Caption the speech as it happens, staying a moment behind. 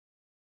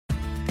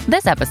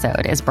This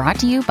episode is brought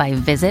to you by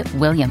Visit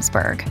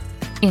Williamsburg.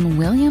 In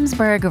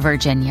Williamsburg,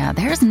 Virginia,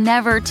 there's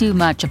never too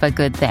much of a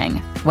good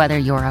thing. Whether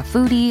you're a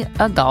foodie,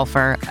 a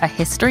golfer, a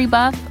history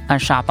buff, a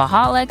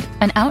shopaholic,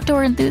 an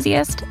outdoor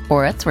enthusiast,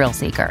 or a thrill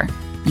seeker,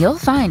 you'll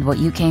find what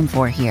you came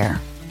for here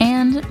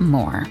and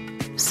more.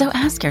 So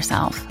ask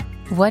yourself,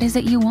 what is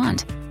it you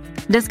want?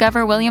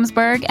 Discover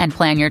Williamsburg and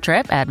plan your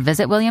trip at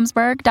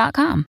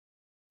visitwilliamsburg.com.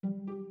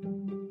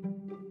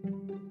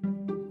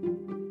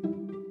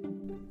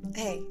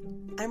 Hey,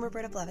 I'm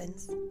Roberta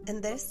Blevins,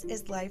 and this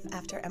is Life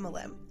After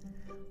MLM,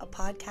 a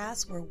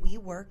podcast where we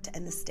work to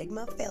end the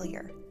stigma of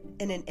failure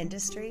in an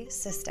industry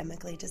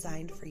systemically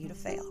designed for you to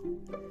fail.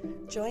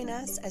 Join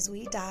us as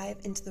we dive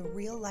into the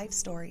real-life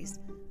stories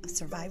of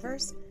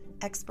survivors,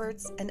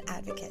 experts, and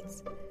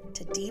advocates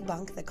to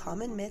debunk the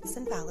common myths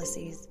and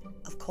fallacies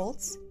of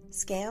cults,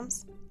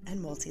 scams,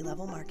 and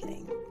multi-level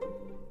marketing.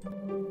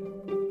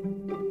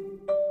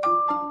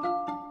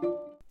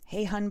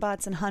 Hey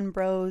Hunbots and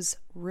Hunbros,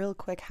 real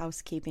quick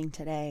housekeeping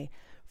today.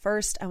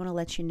 First, I want to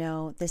let you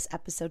know this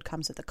episode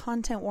comes with a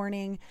content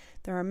warning.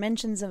 There are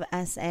mentions of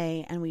SA,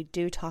 and we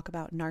do talk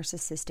about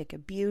narcissistic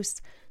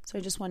abuse, so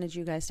I just wanted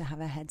you guys to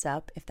have a heads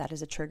up if that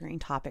is a triggering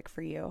topic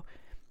for you.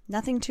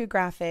 Nothing too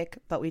graphic,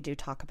 but we do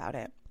talk about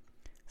it.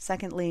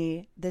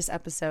 Secondly, this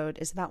episode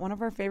is about one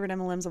of our favorite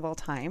MLMs of all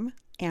time,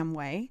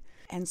 Amway,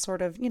 and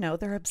sort of,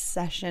 their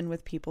obsession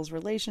with people's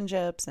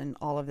relationships and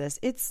all of this.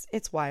 It's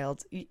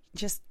wild.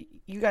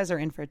 You guys are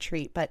in for a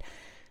treat. But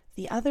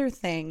the other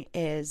thing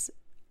is,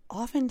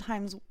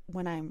 oftentimes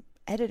when I'm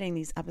editing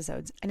these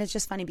episodes, and it's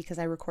just funny because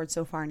I record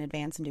so far in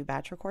advance and do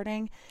batch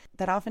recording,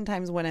 that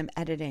oftentimes when I'm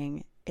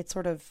editing, it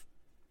sort of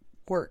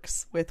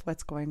works with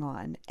what's going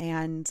on.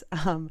 And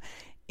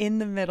in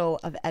the middle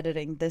of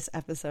editing this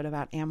episode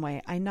about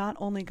Amway, I not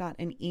only got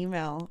an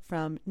email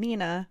from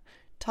Nina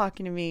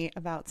talking to me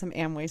about some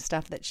Amway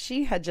stuff that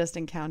she had just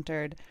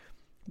encountered,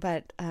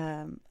 but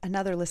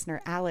another listener,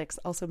 Alex,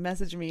 also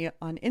messaged me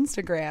on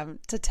Instagram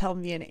to tell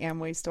me an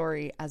Amway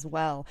story as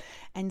well.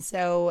 And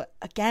so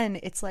again,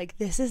 it's like,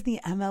 this is the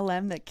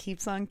MLM that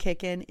keeps on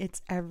kicking.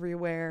 It's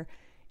everywhere.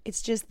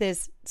 It's just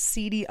this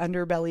seedy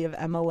underbelly of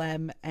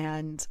MLM,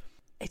 and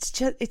it's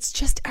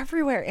just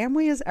everywhere.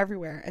 Amway is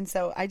everywhere. And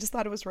so I just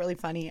thought it was really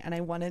funny, and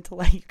I wanted to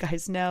let you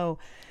guys know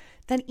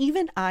that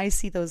even I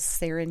see those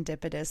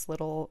serendipitous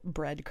little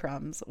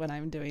breadcrumbs when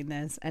I'm doing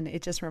this, and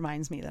it just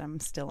reminds me that I'm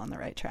still on the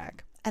right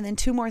track. And then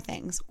two more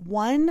things.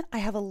 One, I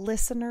have a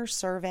listener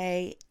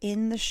survey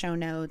in the show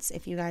notes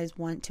if you guys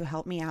want to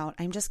help me out.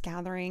 I'm just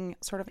gathering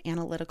sort of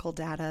analytical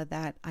data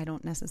that I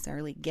don't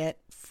necessarily get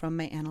from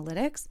my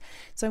analytics.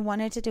 So I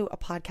wanted to do a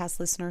podcast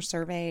listener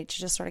survey to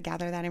just sort of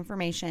gather that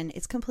information.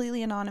 It's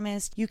completely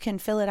anonymous. You can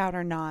fill it out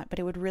or not, but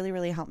it would really,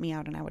 really help me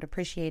out, and I would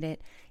appreciate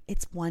it.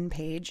 It's one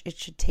page. It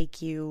should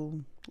take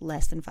you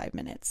less than 5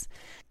 minutes.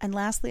 And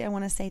lastly, I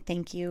want to say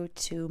thank you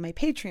to my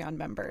Patreon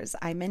members.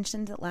 I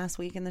mentioned it last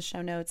week in the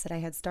show notes that I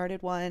had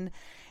started one,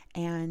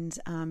 and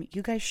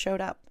you guys showed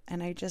up,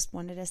 and I just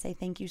wanted to say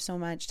thank you so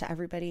much to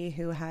everybody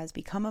who has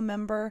become a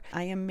member.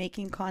 I am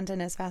making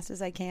content as fast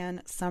as I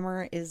can.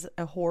 Summer is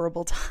a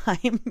horrible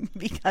time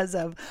because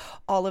of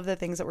all of the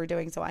things that we're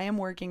doing. So I am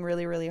working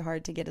really, really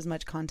hard to get as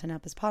much content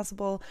up as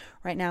possible.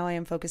 Right now, I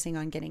am focusing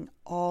on getting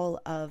all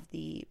of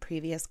the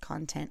previous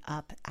content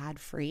up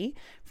ad-free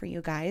for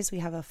you guys. We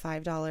have a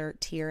 $5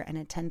 tier and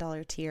a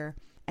 $10 tier.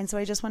 And so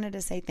I just wanted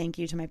to say thank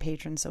you to my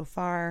patrons so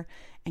far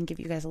and give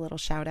you guys a little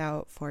shout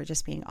out for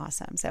just being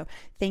awesome. So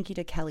thank you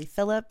to Kelly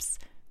Phillips,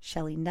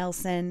 Shelly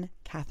Nelson,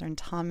 Catherine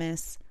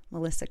Thomas,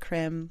 Melissa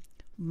Krim,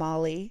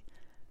 Molly,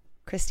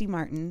 Christy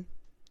Martin,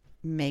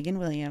 Megan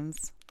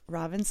Williams,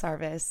 Robin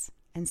Sarvis,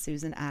 and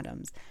Susan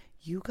Adams.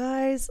 You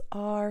guys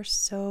are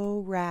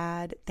so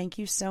rad. Thank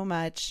you so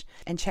much.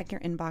 And check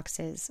your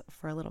inboxes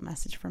for a little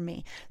message from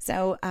me.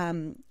 So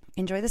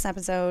enjoy this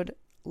episode.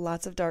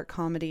 Lots of dark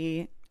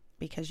comedy,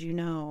 because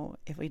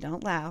if we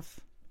don't laugh,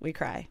 we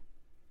cry.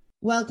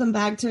 Welcome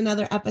back to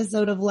another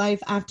episode of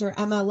Life After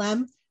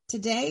MLM.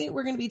 Today,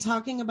 we're going to be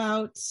talking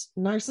about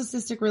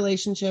narcissistic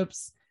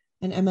relationships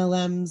and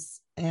MLMs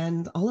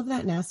and all of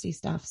that nasty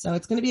stuff. So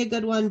it's going to be a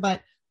good one, but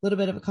a little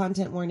bit of a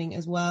content warning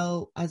as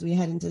well. As we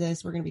head into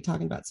this, we're going to be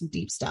talking about some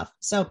deep stuff.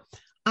 So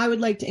I would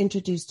like to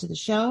introduce to the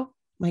show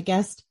my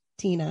guest,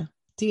 Tina.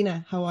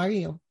 Tina, how are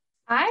you?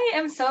 I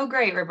am so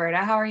great, Roberta.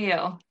 How are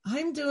you?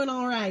 I'm doing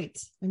all right.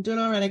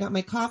 I got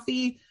my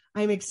coffee.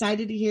 I'm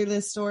excited to hear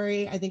this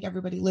story. I think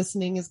everybody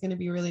listening is going to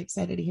be really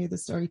excited to hear the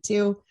story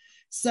too.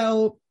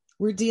 So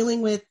we're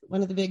dealing with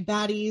one of the big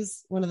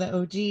baddies, one of the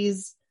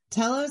OGs.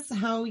 Tell us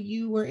how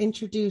you were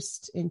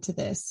introduced into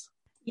this.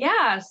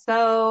 Yeah,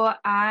 so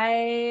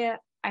I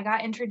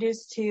got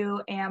introduced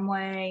to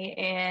Amway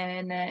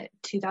in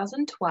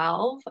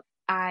 2012.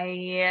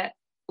 I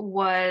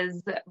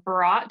was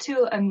brought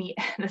to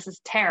this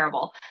is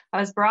terrible. I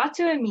was brought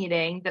to a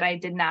meeting that I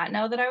did not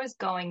know that I was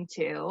going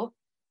to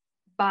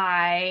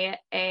by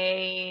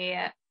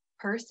a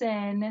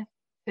person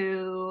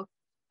who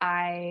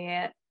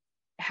I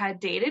had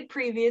dated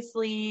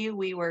previously.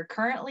 We were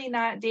currently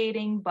not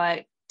dating,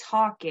 but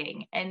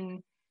talking.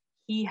 And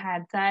he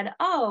had said,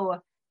 "Oh,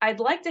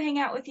 I'd like to hang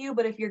out with you,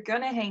 but if you're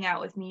going to hang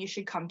out with me, you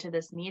should come to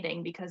this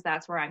meeting because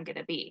that's where I'm going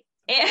to be."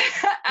 And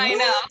I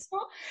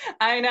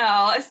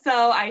know.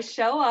 So I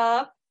show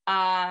up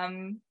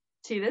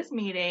to this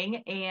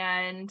meeting,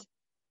 and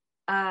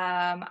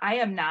I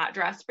am not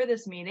dressed for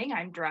this meeting.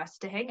 I'm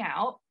dressed to hang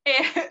out.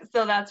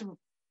 So that's,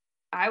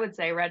 I would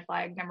say, red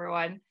flag number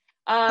one.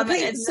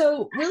 Okay,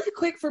 so really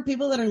quick for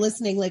people that are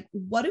listening, like,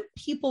 what do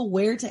people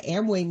wear to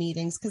Amway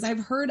meetings? Because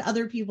I've heard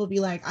other people be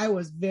like, I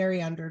was very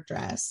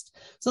underdressed.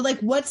 So, like,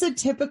 what's a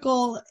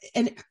typical,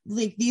 and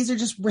like, these are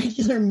just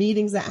regular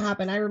meetings that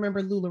happen. I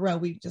remember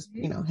LuLaRoe, we just,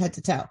 head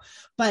to toe.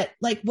 But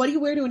like, what do you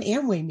wear to an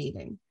Amway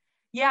meeting?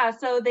 Yeah,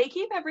 so they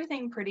keep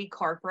everything pretty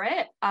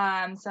corporate.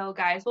 So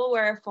guys will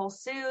wear full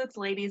suits.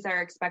 Ladies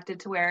are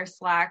expected to wear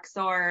slacks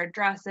or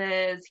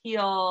dresses,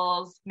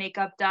 heels,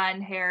 makeup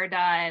done, hair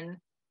done.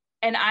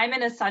 And I'm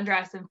in a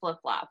sundress and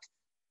flip-flops.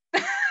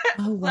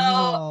 Oh,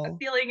 wow. So I'm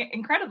feeling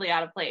incredibly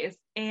out of place.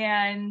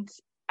 And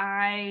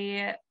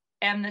I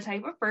am the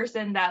type of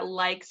person that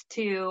likes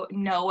to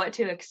know what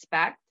to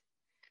expect.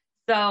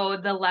 So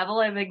the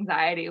level of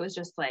anxiety was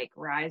just like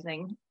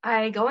rising.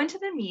 I go into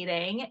the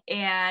meeting,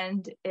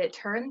 and it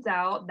turns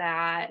out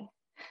that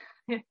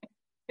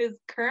his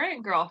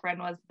current girlfriend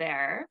was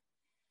there,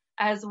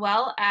 as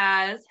well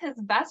as his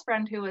best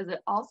friend, who was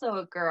also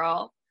a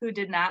girl who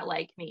did not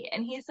like me.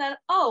 And he said,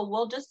 "Oh,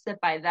 we'll just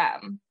sit by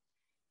them."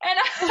 And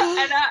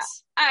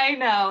I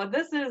know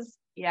this is,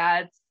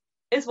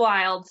 it's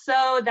wild.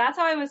 So that's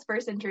how I was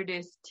first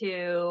introduced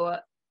to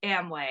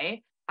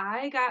Amway.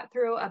 I got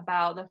through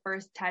about the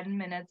first 10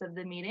 minutes of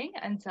the meeting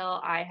until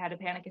I had a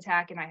panic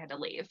attack and I had to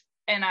leave.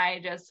 And I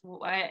just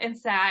went and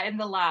sat in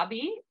the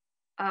lobby.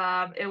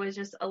 It was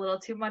just a little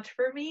too much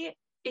for me.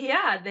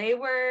 Yeah, they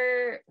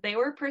were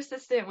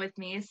persistent with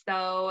me.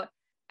 So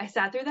I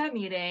sat through that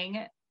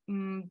meeting.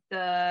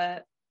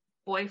 The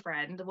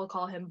boyfriend, we'll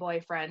call him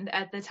boyfriend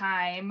at the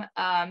time,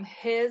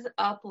 his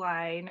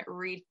upline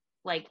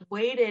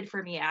waited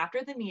for me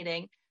after the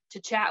meeting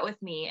to chat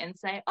with me and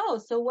say, "Oh,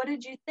 so what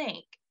did you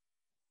think?"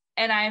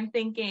 And I'm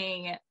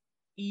thinking,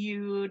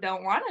 you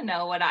don't want to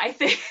know what I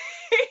think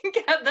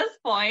at this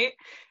point.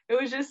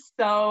 It was just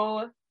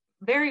so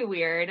very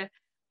weird.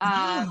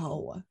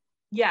 Wow.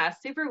 Yeah,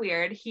 super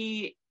weird.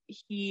 He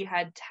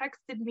had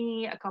texted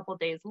me a couple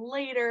days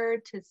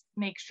later to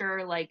make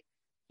sure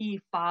he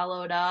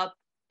followed up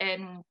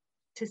and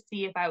to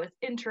see if I was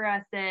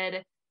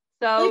interested.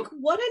 So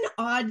what an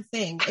odd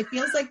thing. It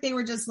feels like they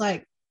were just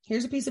like,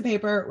 here's a piece of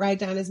paper, write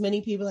down as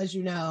many people as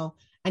you know.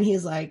 And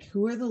he's like,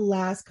 who are the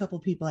last couple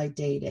people I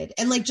dated?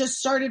 And just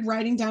started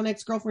writing down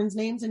ex-girlfriends'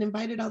 names and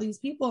invited all these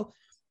people.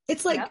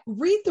 It's like,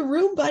 read the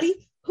room, buddy.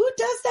 Who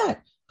does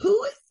that?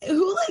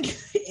 Who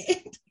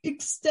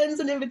extends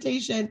an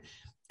invitation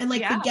and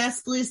the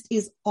guest list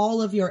is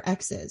all of your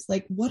exes?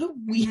 What a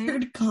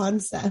weird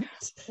concept.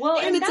 Well,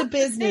 and it's a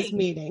business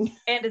meeting.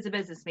 And it's a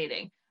business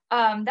meeting.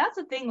 That's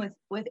the thing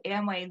with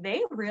Amway.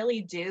 They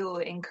really do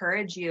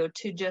encourage you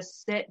to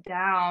just sit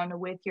down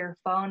with your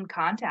phone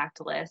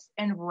contact list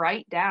and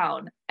write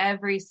down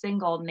every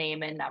single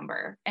name and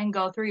number and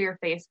go through your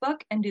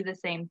Facebook and do the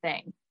same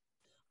thing.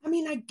 I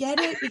mean, I get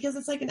it because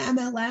it's like an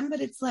MLM, but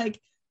it's like,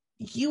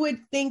 you would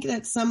think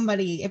that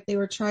somebody, if they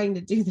were trying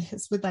to do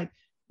this, would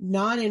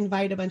not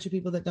invite a bunch of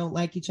people that don't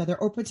like each other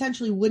or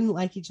potentially wouldn't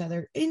like each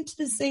other into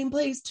the same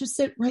place to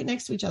sit right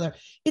next to each other.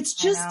 It's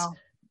just,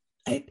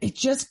 it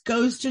just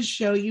goes to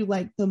show you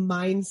the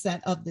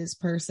mindset of this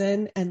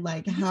person and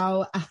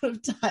how out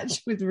of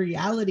touch with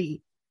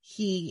reality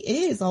he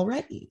is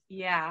already.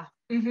 Yeah.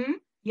 Mm-hmm.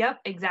 Yep,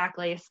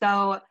 exactly.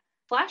 So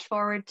flash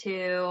forward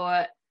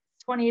to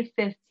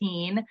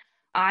 2015,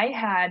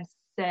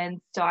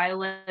 so I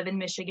live in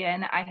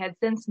Michigan. I had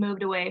since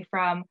moved away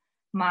from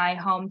my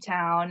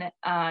hometown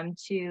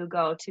to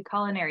go to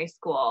culinary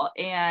school.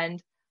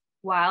 And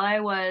while I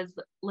was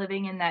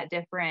living in that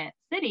different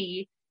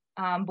city,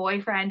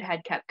 boyfriend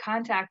had kept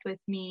contact with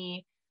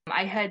me.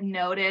 I had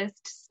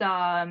noticed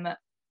some,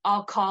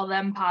 I'll call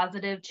them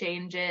positive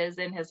changes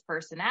in his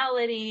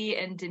personality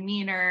and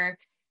demeanor.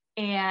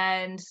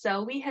 And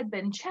so we had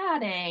been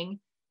chatting,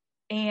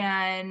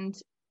 and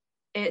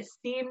it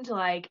seemed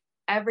like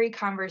every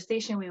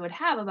conversation we would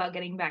have about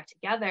getting back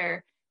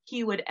together,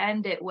 he would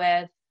end it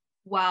with,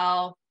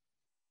 "Well,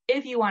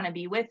 if you want to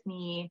be with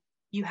me,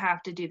 you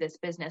have to do this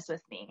business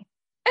with me."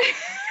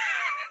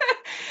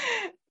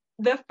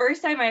 The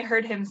first time I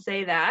heard him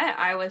say that,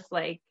 I was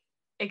like,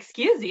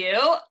 "Excuse you?"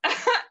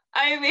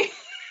 I mean,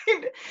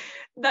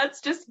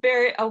 that's just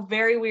a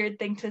very weird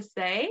thing to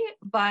say.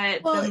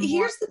 But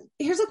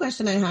here's a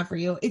question I have for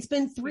you. It's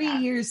been 3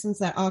 years since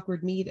that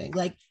awkward meeting.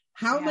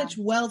 How much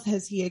wealth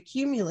has he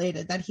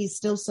accumulated that he's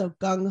still so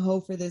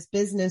gung-ho for this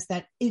business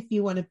that if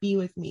you want to be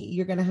with me,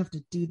 you're going to have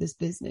to do this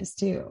business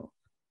too?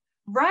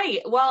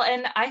 Right. Well,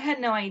 and I had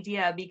no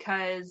idea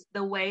because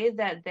the way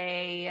that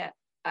they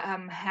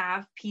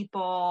have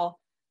people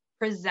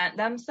present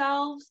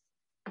themselves,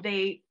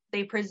 they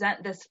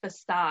present this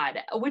facade,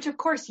 which of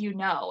course,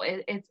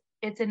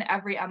 it's in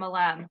every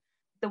MLM.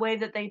 The way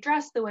that they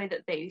dress, the way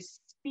that they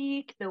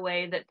speak, the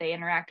way that they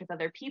interact with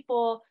other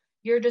people.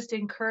 You're just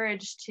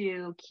encouraged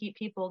to keep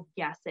people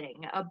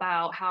guessing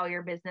about how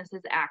your business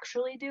is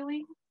actually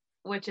doing,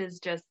 which is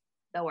just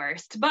the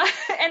worst. But,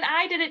 and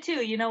I did it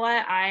too. You know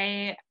what?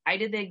 I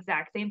did the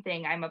exact same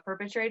thing. I'm a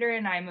perpetrator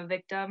and I'm a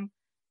victim.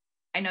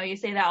 I know you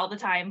say that all the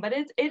time, but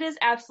it is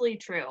absolutely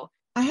true.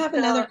 I have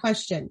another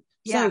question.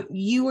 Yeah. So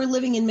you were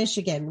living in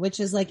Michigan, which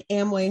is like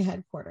Amway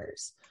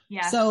headquarters.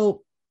 Yeah.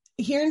 So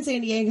here in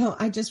San Diego,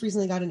 I just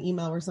recently got an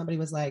email where somebody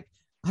was like,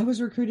 I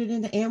was recruited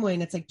into Amway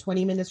and it's like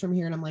 20 minutes from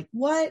here. And I'm like,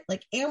 what?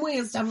 Like Amway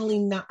is definitely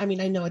not, I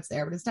mean, I know it's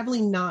there, but it's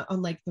definitely not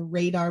on like the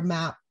radar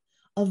map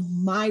of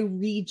my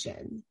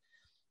region.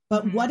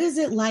 But what is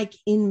it like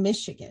in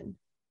Michigan?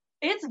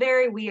 It's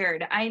very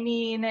weird. I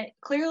mean,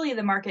 clearly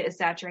the market is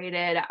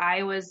saturated.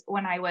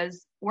 When I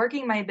was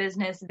working my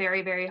business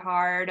very, very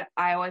hard,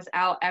 I was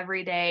out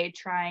every day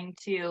trying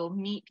to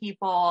meet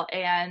people,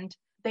 and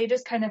they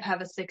just kind of have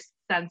a sixth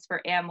sense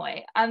for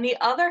Amway. On the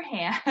other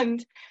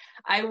hand,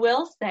 I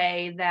will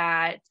say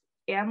that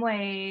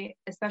Amway,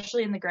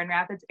 especially in the Grand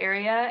Rapids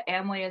area,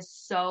 Amway is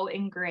so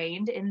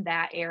ingrained in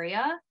that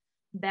area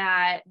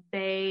that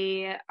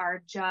they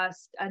are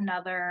just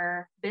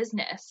another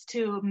business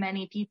to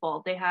many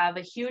people. They have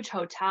a huge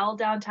hotel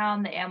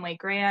downtown, the Amway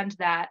Grand,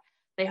 that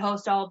they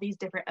host all of these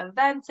different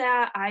events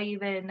at. I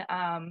even,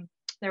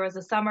 there was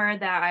a summer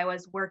that I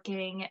was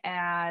working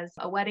as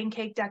a wedding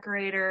cake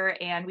decorator,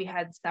 and we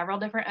had several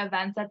different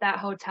events at that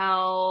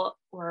hotel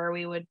where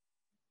we would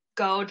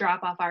go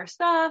drop off our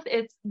stuff.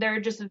 They're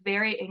just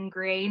very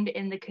ingrained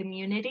in the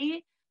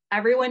community.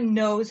 Everyone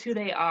knows who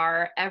they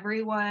are.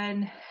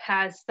 Everyone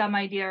has some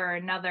idea or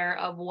another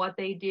of what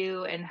they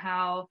do and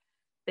how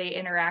they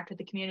interact with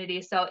the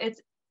community. So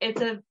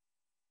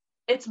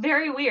it's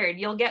very weird.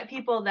 You'll get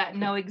people that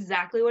know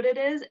exactly what it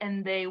is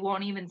and they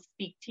won't even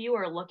speak to you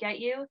or look at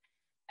you.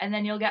 And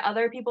then you'll get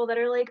other people that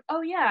are like,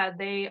 oh yeah,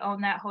 they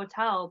own that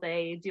hotel.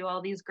 They do all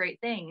these great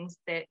things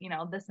that,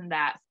 this and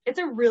that. It's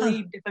a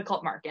really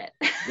difficult market.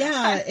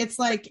 Yeah. It's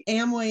like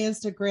Amway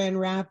is to Grand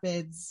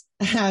Rapids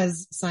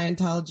as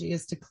Scientology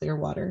is to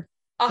Clearwater.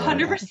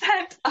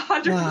 100%.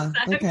 100%. Yeah,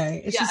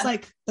 okay. It's just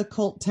like the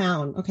cult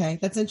town. Okay.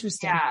 That's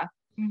interesting. Yeah.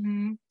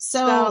 Mm-hmm.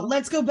 So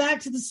let's go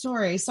back to the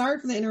story. Sorry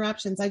for the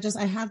interruptions.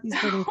 I have these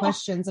burning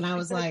questions and I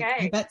was like,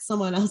 okay. I bet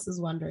someone else is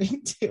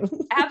wondering too.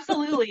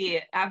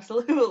 Absolutely.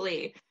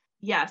 Absolutely.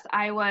 Yes.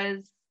 I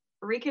was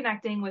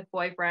reconnecting with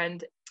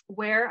boyfriend.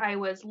 Where I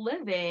was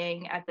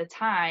living at the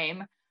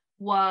time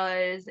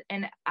was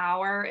an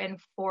hour and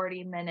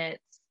 40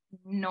 minutes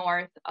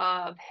north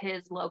of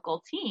his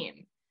local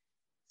team.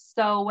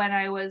 So when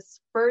I was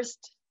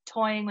first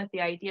toying with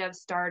the idea of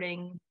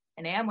starting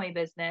an Amway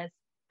business,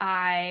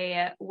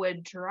 I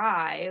would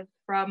drive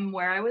from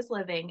where I was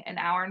living an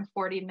hour and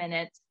 40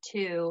 minutes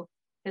to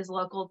his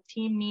local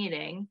team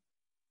meeting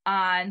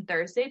on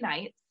Thursday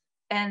nights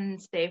and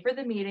stay for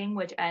the meeting,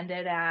 which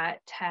ended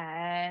at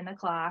 10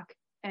 o'clock,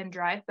 and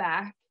drive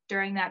back.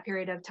 During that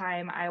period of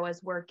time, I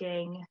was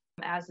working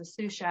as a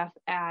sous chef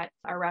at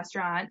a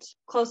restaurant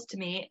close to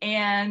me,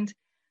 and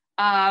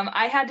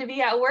I had to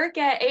be at work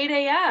at 8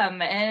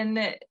 a.m.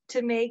 and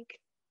to make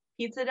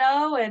pizza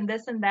dough and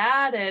this and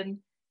that. And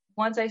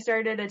once I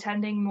started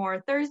attending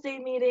more Thursday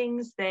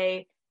meetings,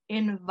 they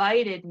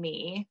invited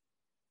me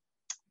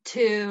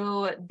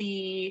to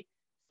the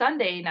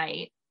Sunday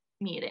night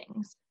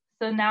meetings.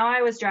 So now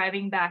I was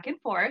driving back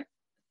and forth,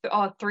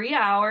 3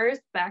 hours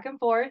back and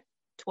forth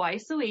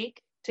twice a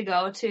week to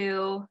go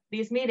to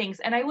these meetings.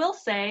 And I will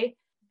say,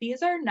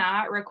 these are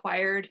not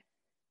required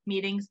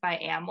meetings by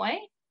Amway.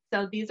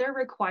 So these are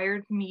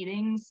required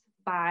meetings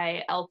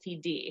by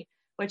LTD,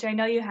 which I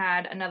know you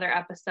had another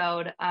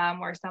episode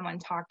where someone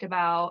talked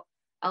about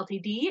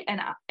LTD,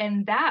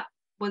 and that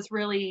was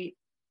really,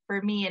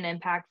 for me, an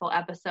impactful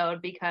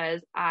episode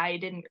because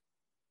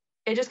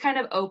it just kind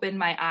of opened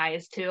my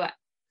eyes to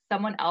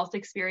someone else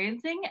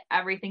experiencing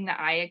everything that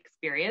I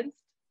experienced.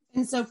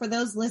 And so for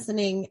those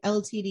listening,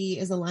 LTD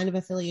is a line of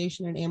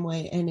affiliation in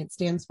Amway, and it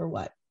stands for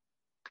what?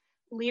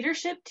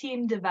 Leadership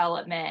Team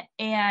Development.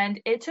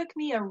 And it took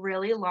me a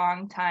really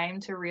long time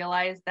to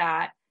realize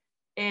that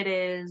it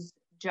is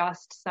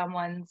just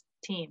someone's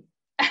team.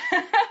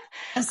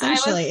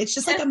 Essentially, it's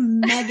just like a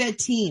mega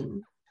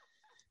team.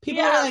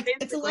 People are like,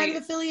 basically. It's a line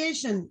of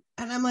affiliation.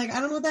 And I'm like,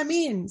 I don't know what that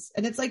means.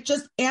 And it's like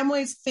just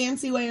Amway's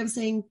fancy way of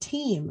saying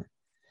team.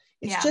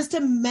 It's just a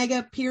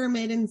mega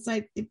pyramid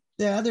inside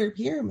the other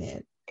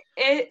pyramid.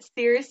 It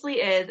seriously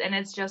is. And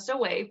it's just a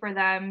way for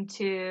them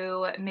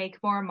to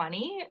make more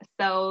money.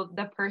 So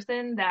the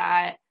person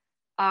that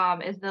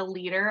is the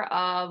leader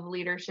of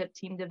Leadership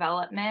Team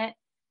Development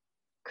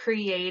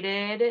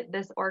created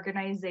this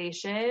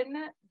organization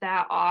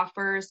that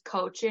offers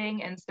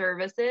coaching and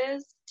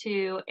services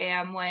to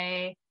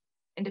Amway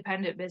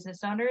independent business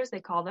owners. They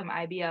call them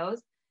IBOs.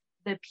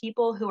 The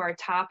people who are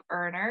top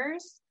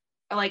earners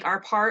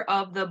are part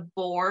of the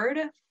board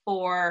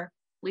for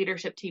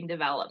Leadership Team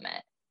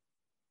Development.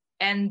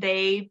 and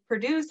they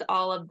produce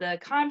all of the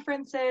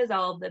conferences,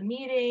 all of the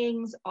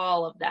meetings,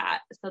 all of that.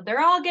 So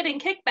they're all getting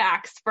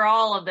kickbacks for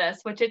all of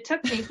this, which it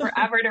took me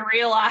forever to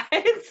realize.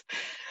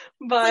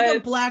 But it's like a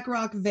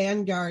BlackRock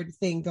Vanguard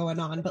thing going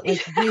on, but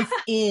like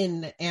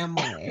within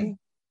Amway.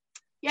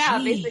 Yeah,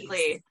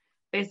 Jeez.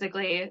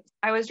 basically.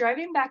 I was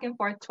driving back and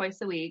forth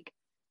twice a week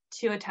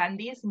to attend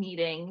these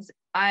meetings.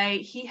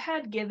 He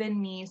had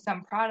given me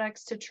some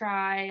products to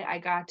try. I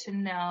got to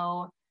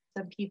know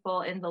some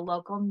people in the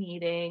local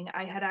meeting.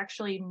 I had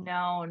actually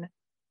known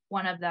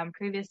one of them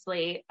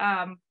previously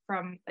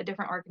from a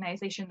different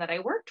organization that I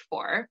worked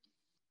for.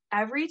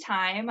 Every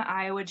time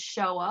I would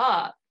show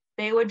up,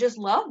 they would just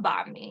love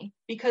bomb me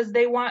because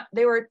they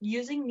were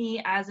using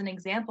me as an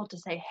example to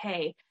say,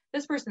 hey,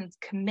 this person's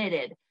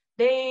committed.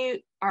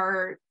 They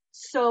are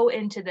so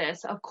into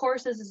this. Of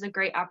course, this is a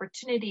great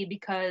opportunity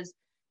because,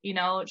 you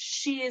know,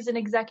 she is an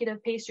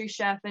executive pastry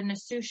chef and a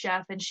sous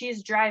chef, and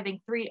she's driving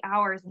 3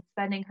 hours and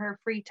spending her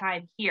free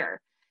time here.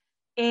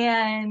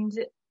 And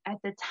at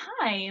the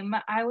time,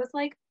 I was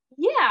like,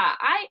 yeah,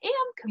 I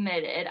am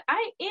committed.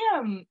 I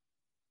am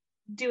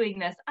doing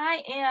this.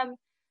 I am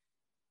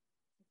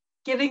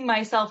giving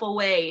myself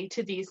away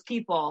to these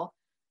people.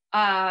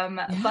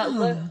 But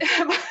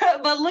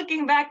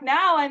looking back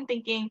now, I'm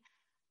thinking,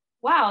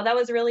 wow, that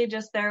was really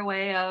just their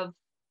way of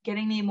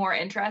getting me more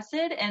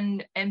interested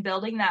and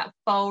building that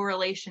faux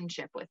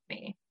relationship with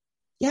me.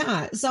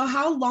 Yeah. So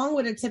how long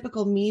would a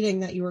typical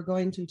meeting that you were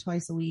going to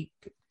twice a week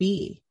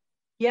be?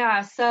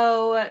 Yeah.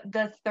 So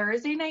the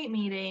Thursday night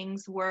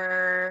meetings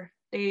were,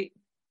 they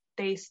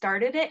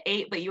started at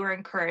 8, but you were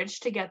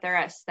encouraged to get there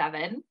at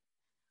 7,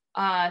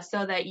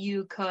 so that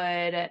you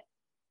could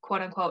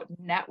quote unquote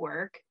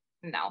network.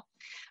 No,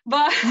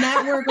 but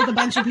network with a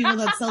bunch of people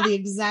that sell the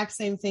exact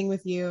same thing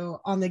with you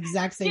on the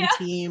exact same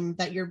team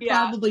that you're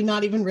probably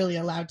not even really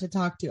allowed to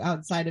talk to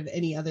outside of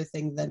any other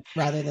thing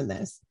rather than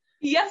this.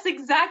 Yes,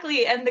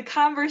 exactly. And the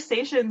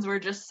conversations were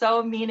just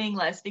so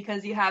meaningless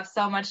because you have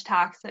so much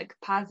toxic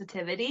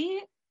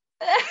positivity.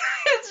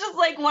 It's just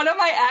like, what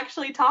am I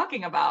actually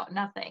talking about?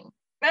 Nothing.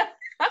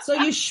 So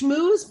you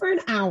schmooze for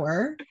an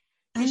hour.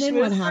 And then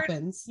what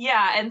happens?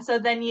 Yeah. And so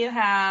then you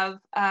have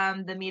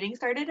the meeting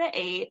started at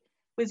 8.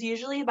 Was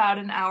usually about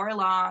an hour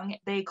long.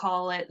 They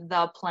call it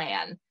the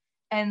plan.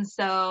 And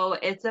so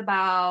it's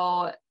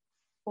about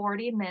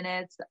 40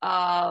 minutes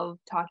of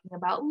talking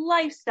about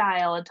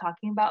lifestyle and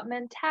talking about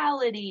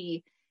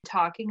mentality,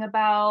 talking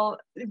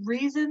about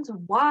reasons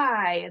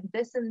why and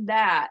this and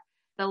that.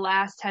 The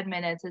last 10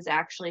 minutes is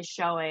actually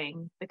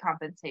showing the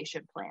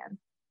compensation plan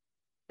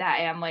that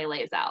Amway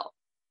lays out.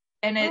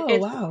 And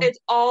it's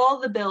all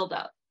the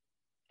buildup.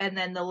 And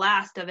then the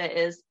last of it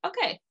is,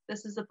 okay,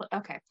 this is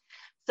okay.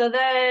 So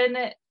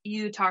then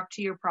you talk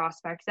to your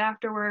prospects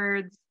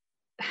afterwards.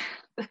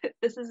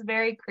 This is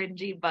very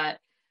cringy, but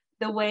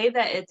the way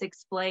that it's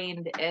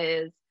explained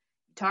is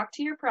you talk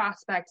to your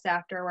prospects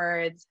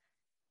afterwards.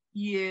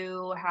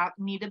 You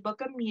need to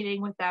book a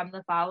meeting with them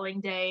the following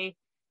day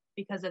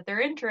because if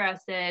they're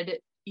interested,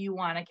 you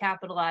want to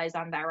capitalize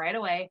on that right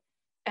away.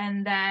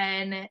 And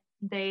then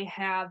they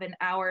have an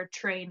hour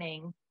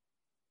training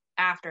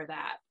after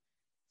that.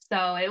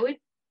 So it would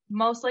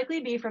most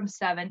likely be from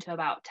 7 to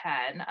about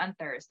 10 on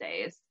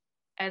Thursdays.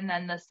 And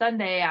then the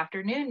Sunday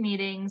afternoon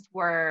meetings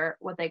were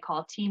what they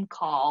call team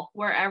call,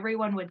 where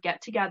everyone would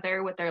get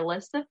together with their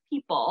list of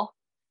people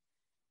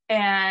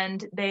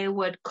and they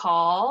would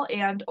call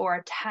and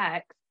or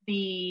text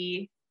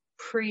the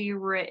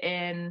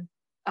pre-written,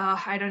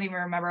 I don't even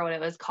remember what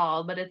it was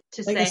called, but it's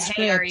to like say,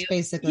 hey, are you?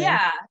 Basically.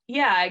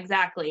 Yeah,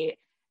 exactly.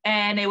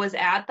 And it was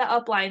at the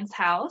Upline's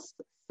house.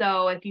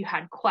 So if you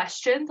had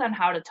questions on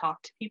how to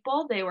talk to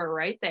people, they were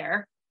right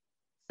there.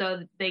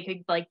 So they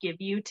could like give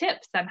you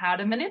tips on how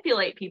to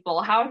manipulate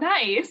people. How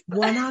nice.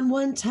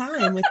 One-on-one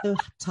time with the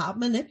top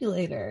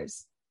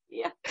manipulators.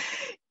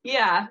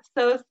 Yeah.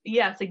 So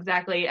yes,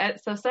 exactly.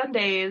 So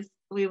Sundays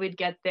we would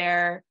get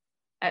there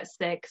at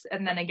 6.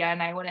 And then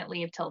again, I wouldn't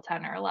leave till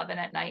 10 or 11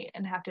 at night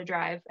and have to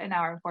drive an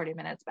hour and 40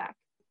 minutes back.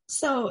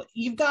 So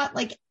you've got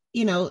like,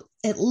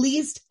 at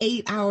least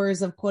 8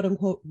 hours of quote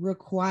unquote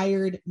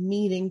required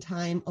meeting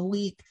time a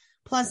week,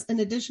 plus an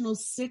additional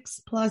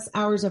 6+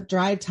 hours of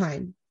drive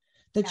time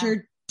that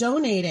you're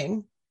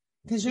donating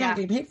because you're not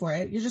getting paid for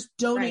it. You're just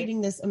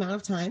donating this amount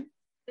of time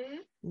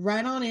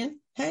right on in.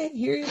 Hey,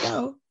 here you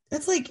go.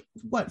 That's like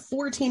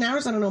 14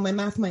 hours. I don't know. My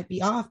math might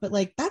be off, but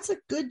like, that's a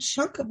good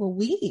chunk of a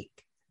week.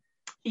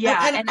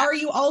 Yeah. And are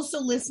you also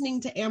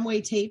listening to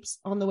Amway tapes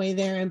on the way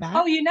there and back?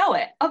 Oh, you know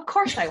it. Of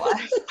course I was.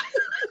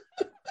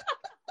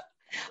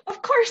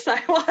 Of course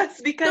I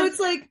was, because so it's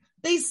like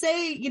they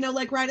say,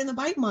 like right in the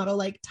bite model,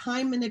 like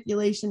time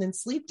manipulation and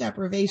sleep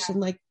deprivation,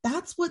 like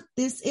that's what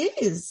this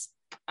is.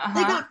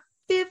 They got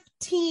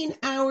 15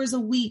 hours a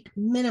week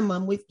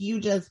minimum with you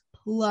just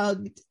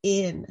plugged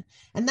in.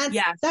 And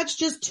that's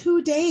just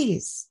 2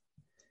 days.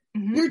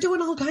 Mm-hmm. You're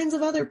doing all kinds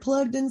of other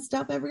plugged in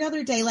stuff every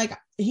other day. Like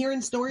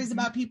hearing stories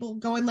about people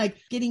going like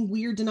getting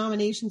weird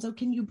denominations. Oh,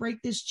 can you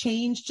break this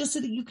change just so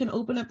that you can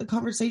open up the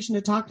conversation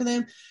to talk to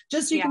them?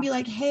 Just so you can be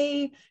like,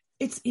 hey,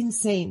 it's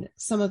insane.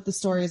 Some of the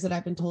stories that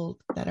I've been told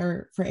that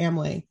are for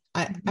Amway.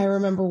 I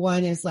remember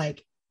one is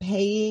like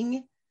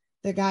paying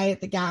the guy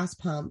at the gas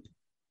pump.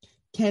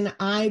 Can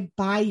I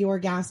buy your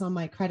gas on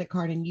my credit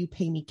card and you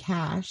pay me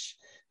cash?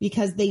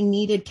 Because they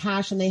needed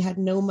cash and they had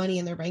no money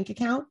in their bank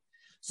account.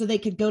 So they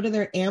could go to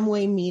their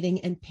Amway meeting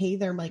and pay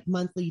their like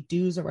monthly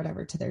dues or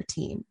whatever to their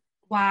team.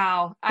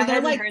 Wow. So they're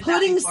like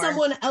putting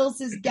someone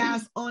else's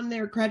gas on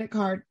their credit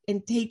card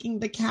and taking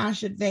the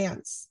cash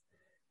advance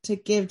to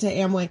give to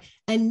Amway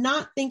and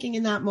not thinking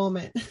in that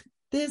moment,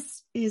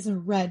 this is a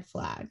red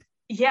flag.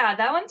 Yeah,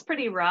 that one's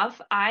pretty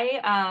rough.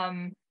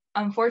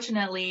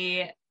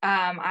 Unfortunately,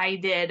 I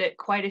did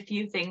quite a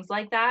few things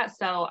like that.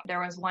 So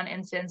there was one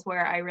instance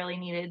where I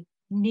really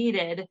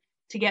needed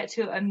to get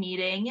to a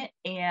meeting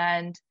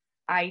and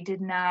I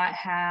did not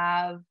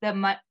have the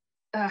money.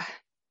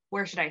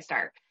 Where should I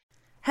start?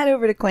 Head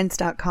over to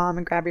quince.com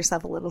and grab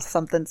yourself a little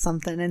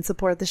something and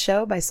support the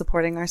show by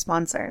supporting our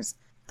sponsors.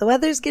 The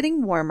weather's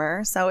getting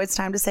warmer, so it's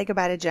time to say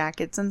goodbye to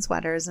jackets and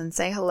sweaters and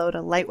say hello to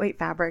lightweight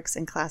fabrics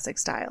and classic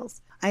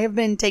styles. I have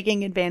been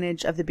taking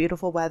advantage of the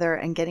beautiful weather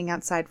and getting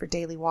outside for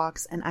daily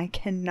walks, and I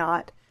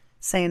cannot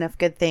say enough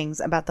good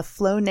things about the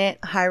Flow Knit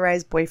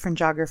high-rise boyfriend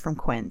jogger from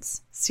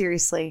Quince.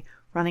 Seriously,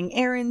 running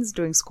errands,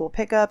 doing school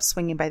pickups,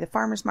 swinging by the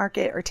farmer's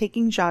market, or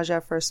taking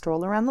Jaja for a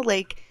stroll around the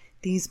lake,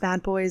 these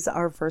bad boys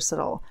are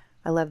versatile.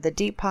 I love the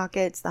deep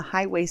pockets, the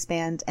high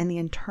waistband, and the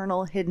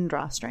internal hidden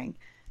drawstring.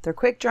 They're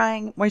quick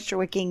drying, moisture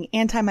wicking,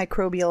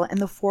 antimicrobial,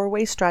 and the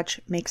 4-way stretch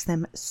makes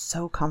them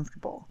so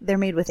comfortable. They're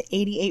made with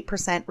 88%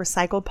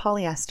 recycled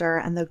polyester,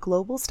 and the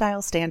Global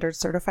Style Standard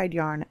certified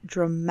yarn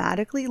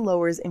dramatically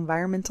lowers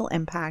environmental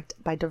impact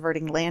by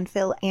diverting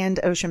landfill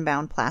and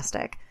ocean-bound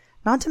plastic.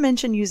 Not to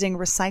mention using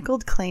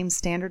recycled claim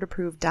standard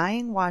approved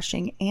dyeing,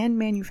 washing, and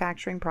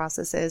manufacturing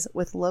processes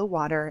with low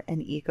water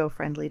and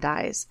eco-friendly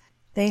dyes.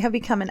 They have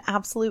become an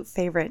absolute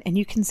favorite, and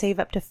you can save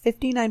up to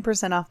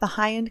 59% off the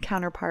high-end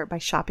counterpart by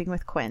shopping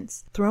with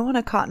Quince. Throw on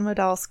a cotton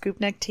modal scoop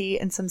neck tee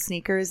and some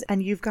sneakers,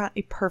 and you've got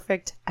a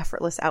perfect,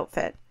 effortless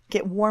outfit.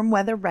 Get warm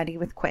weather ready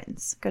with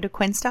Quince. Go to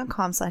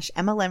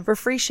quince.com/MLM for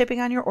free shipping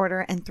on your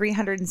order and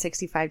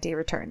 365-day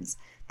returns.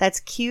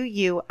 That's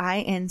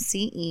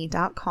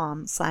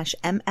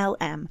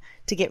QUINCE.com/MLM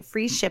to get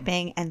free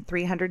shipping and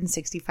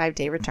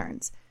 365-day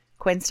returns.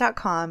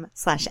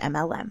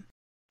 Quince.com/MLM.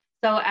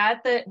 So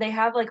they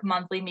have like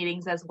monthly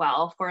meetings as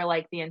well for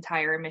like the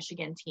entire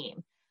Michigan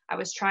team. I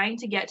was trying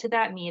to get to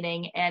that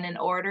meeting, and in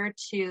order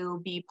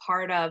to be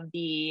part of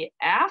the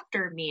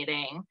after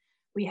meeting,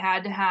 we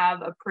had to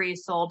have a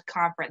pre-sold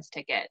conference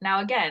ticket. Now,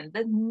 again,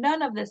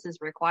 none of this is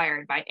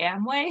required by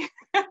Amway.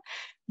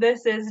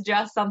 This is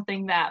just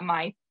something that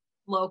my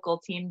local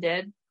team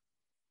did.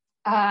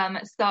 And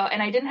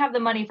I didn't have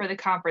the money for the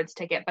conference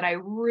ticket, but I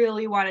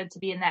really wanted to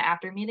be in that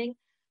after meeting.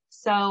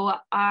 So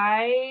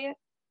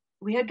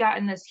we had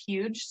gotten this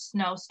huge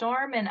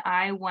snowstorm, and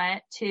I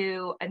went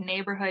to a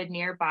neighborhood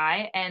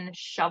nearby and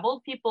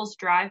shoveled people's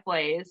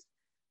driveways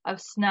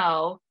of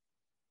snow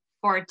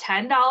for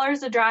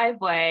 $10 a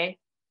driveway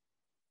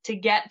to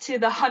get to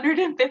the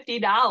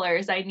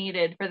 $150 I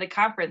needed for the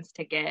conference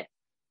ticket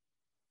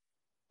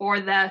for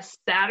the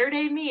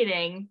Saturday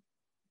meeting,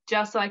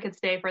 just so I could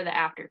stay for the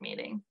after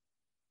meeting.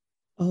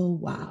 Oh,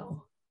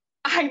 wow.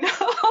 I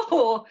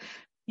know.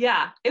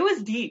 Yeah, it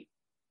was deep.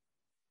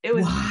 It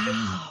was wow. Deep.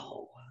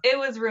 It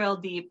was real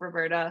deep,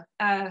 Roberta.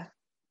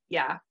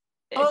 Yeah.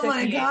 Oh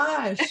my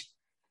gosh.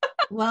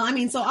 Well, I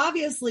mean, so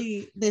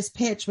obviously this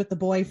pitch with the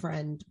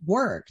boyfriend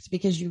worked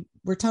because you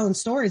were telling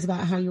stories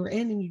about how you were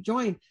in and you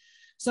joined.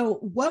 So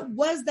what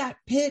was that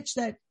pitch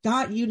that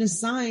got you to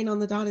sign on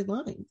the dotted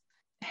line?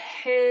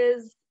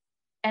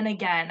 And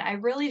again, I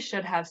really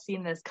should have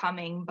seen this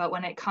coming, but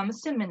when it comes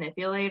to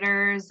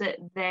manipulators,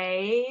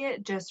 they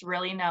just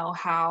really know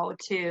how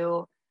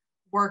to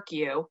work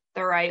you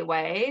the right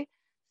way.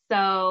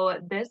 So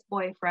this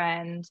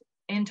boyfriend,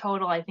 in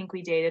total, I think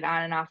we dated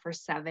on and off for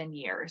 7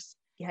 years.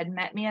 He had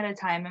met me at a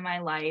time in my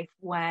life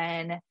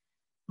when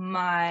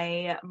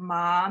my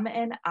mom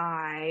and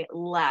I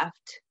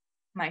left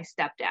my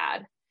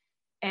stepdad.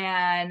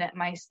 And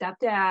my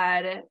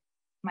stepdad,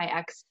 my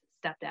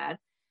ex-stepdad,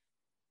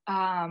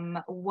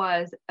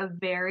 was a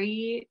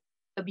very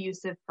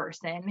abusive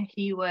person.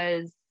 He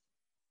was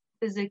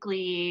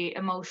physically,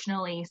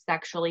 emotionally,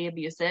 sexually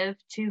abusive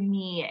to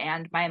me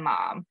and my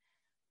mom.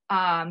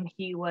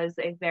 He was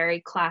a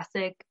very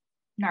classic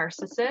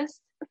narcissist.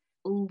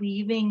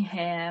 Leaving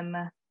him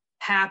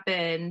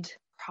happened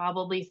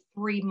probably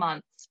 3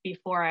 months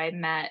before I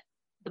met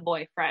the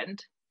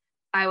boyfriend.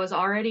 I was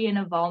already in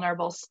a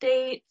vulnerable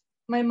state.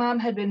 My mom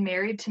had been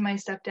married to my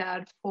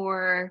stepdad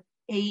for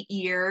 8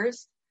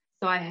 years.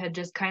 So I had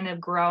just kind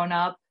of grown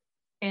up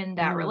in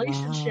that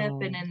relationship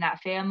and in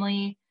that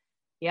family.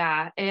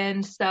 Yeah.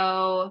 And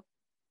so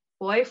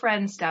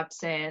boyfriend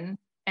steps in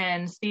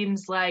and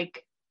seems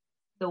like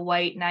the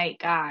white knight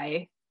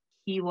guy.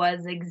 He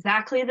was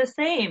exactly the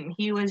same.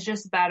 He was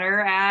just better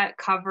at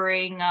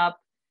covering up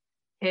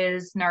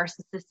his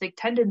narcissistic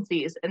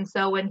tendencies. And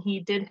so when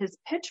he did his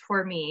pitch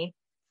for me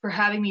for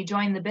having me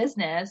join the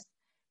business,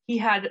 he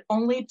had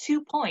only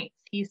 2 points.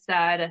 He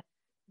said,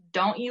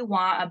 don't you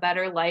want a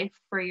better life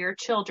for your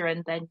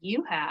children than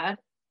you had?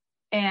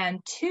 And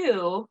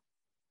 2,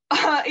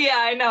 yeah,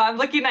 I know. I'm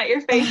looking at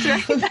your face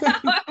right now.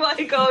 I'm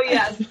like, oh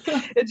yes.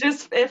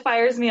 It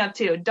fires me up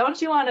too.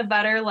 Don't you want a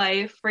better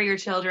life for your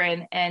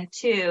children? And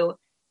 2,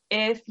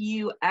 if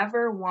you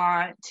ever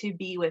want to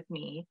be with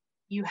me,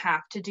 you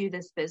have to do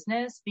this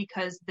business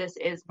because this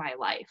is my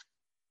life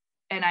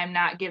and I'm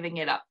not giving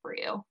it up for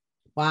you.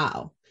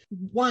 Wow.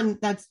 One,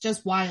 that's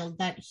just wild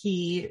that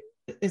he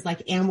is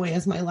like, Amway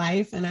is my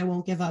life and I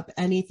won't give up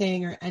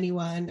anything or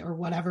anyone or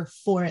whatever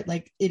for it.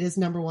 Like, it is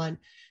number one.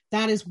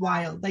 That is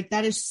wild. Like,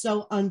 that is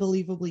so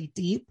unbelievably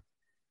deep.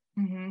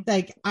 Mm-hmm.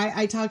 Like,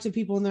 I talk to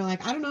people and they're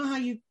like, I don't know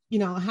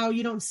how how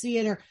you don't see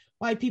it, or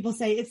why people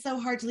say it's so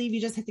hard to leave.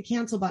 You just hit the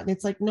cancel button.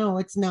 It's like, no,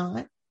 it's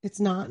not. It's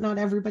not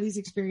everybody's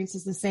experience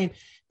is the same.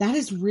 That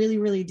is really,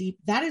 really deep.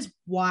 That is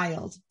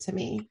wild to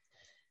me.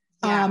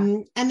 Yeah.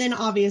 And then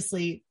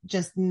obviously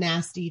just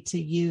nasty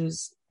to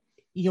use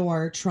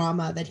your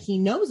trauma that he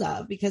knows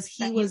of, because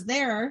he was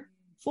there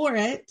for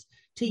it,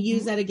 to mm-hmm.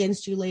 use that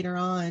against you later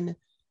on,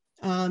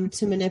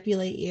 to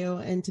manipulate you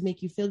and to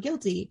make you feel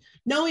guilty,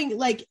 knowing,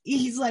 like,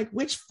 he's like,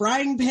 which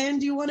frying pan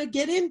do you want to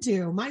get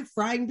into? My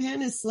frying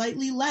pan is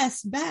slightly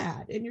less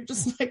bad. And you're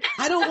just like,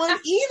 I don't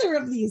want either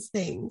of these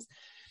things.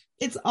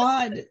 It's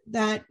odd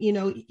that,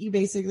 you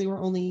basically were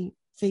only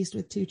faced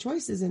with 2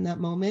 choices in that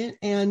moment.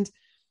 And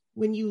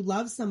when you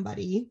love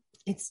somebody,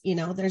 it's,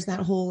 there's that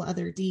whole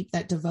other deep,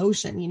 that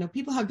devotion,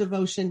 people have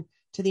devotion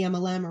to the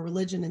MLM or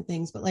religion and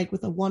things, but like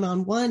with a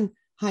one-on-one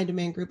high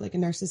demand group, like a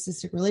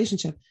narcissistic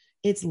relationship,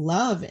 it's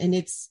love. And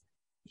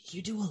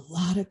you do a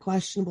lot of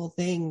questionable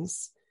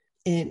things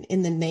in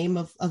the name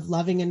of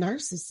loving a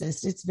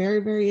narcissist. It's very,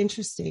 very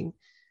interesting.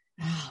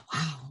 Oh,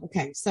 wow.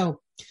 Okay.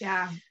 So,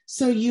 yeah.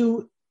 So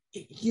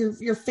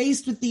you're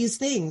faced with these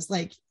things,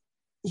 like,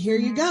 here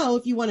you go.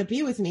 If you want to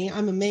be with me,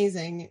 I'm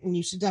amazing. And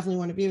you should definitely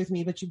want to be with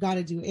me, but you got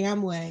to do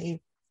Amway,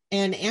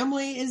 and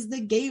Amway is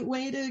the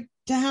gateway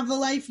to have the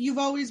life you've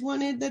always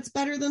wanted. That's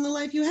better than the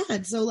life you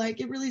had. So like,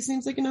 it really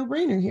seems like a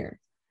no-brainer here.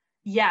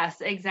 Yes,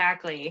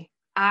 exactly.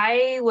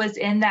 I was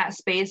in that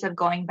space of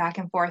going back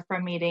and forth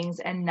from meetings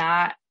and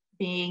not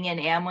being in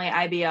Amway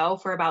IBO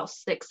for about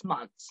 6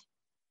 months.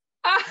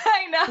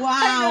 I know.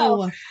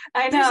 Wow.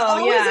 I know. There's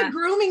always a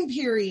grooming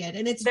period,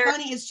 and it's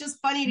funny. It's just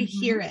funny to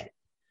hear it.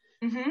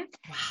 Mm-hmm.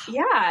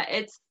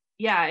 Wow.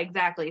 Yeah,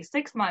 exactly.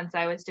 6 months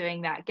I was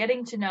doing that,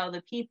 getting to know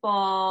the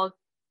people,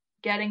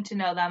 getting to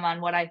know them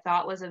on what I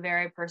thought was a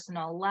very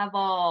personal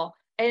level,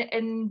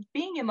 and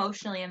being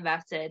emotionally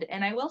invested.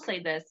 And I will say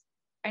this,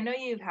 I know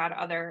you've had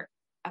other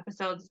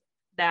episodes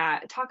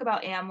that talk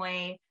about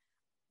Amway,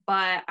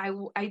 but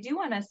I do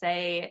want to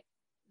say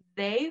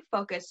they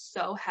focus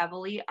so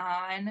heavily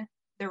on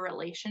the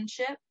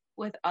relationship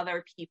with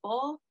other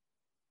people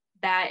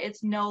that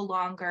it's no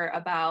longer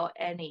about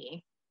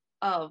any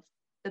of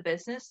the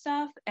business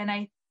stuff.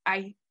 And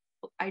I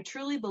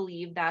truly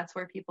believe that's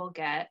where people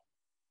get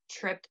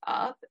tripped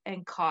up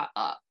and caught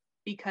up,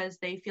 because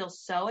they feel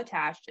so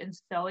attached and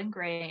so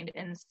ingrained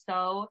and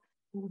so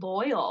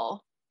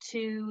loyal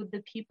to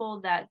the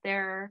people that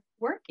they're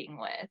working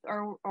with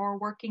or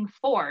working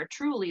for,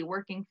 truly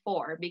working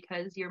for,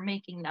 because you're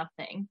making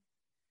nothing.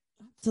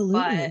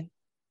 Absolutely. But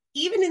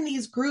even in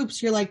these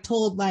groups, you're like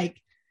told, like,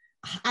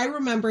 I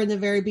remember in the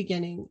very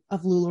beginning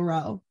of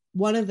LuLaRoe,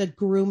 one of the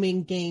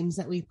grooming games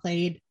that we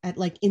played at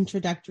like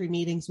introductory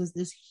meetings was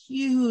this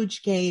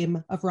huge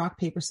game of rock,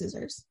 paper,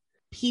 scissors.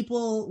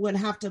 People would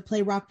have to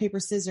play rock, paper,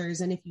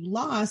 scissors. And if you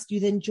lost, you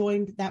then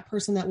joined that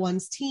person that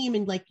won's team.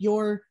 And like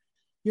your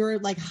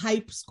like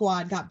hype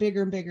squad got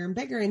bigger and bigger and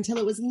bigger until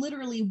it was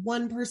literally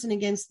one person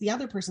against the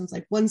other person's,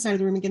 like one side of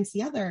the room against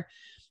the other.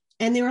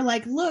 And they were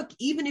like, look,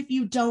 even if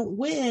you don't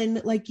win,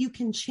 like, you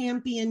can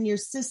champion your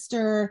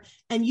sister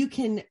and you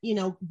can,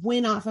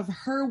 win off of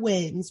her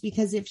wins,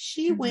 because if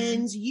she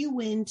wins, you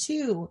win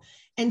too.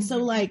 And so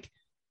like,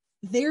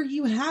 there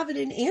you have it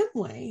in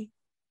Amway.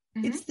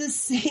 It's the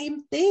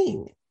same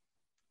thing.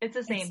 It's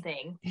the same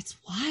thing. It's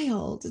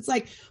wild. It's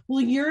like,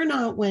 well, you're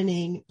not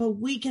winning, but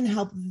we can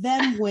help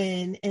them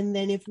win. And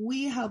then if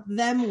we help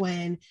them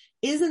win,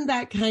 isn't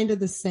that kind of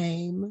the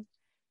same?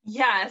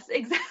 Yes,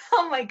 exactly.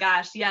 Oh my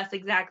gosh. Yes,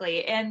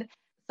 exactly. And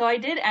so I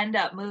did end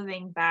up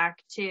moving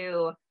back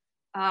to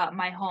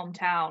my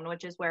hometown,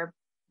 which is where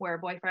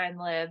boyfriend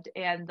lived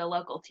and the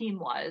local team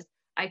was.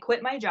 I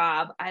quit my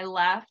job. I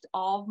left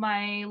all of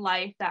my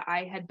life that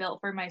I had built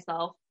for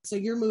myself. So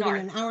you're moving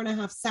north, an hour and a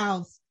half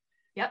south.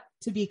 Yep.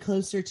 To be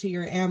closer to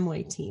your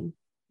Amway team.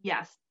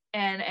 Yes.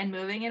 And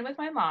moving in with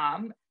my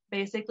mom,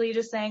 basically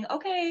just saying,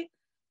 okay,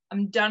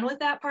 I'm done with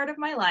that part of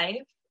my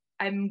life.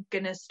 I'm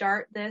going to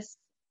start this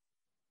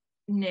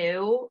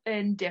new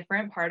and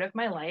different part of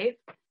my life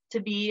to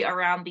be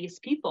around these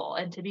people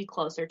and to be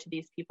closer to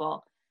these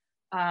people,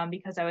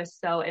 because I was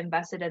so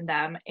invested in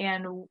them.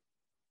 And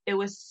it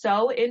was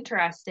so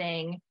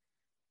interesting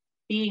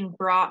being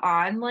brought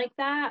on like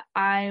that.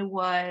 I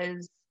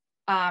was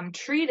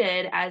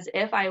treated as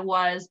if I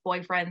was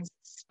boyfriend's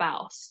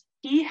spouse.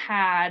 He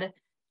had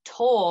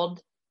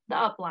told the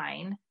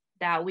upline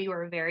that we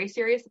were very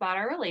serious about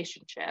our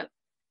relationship.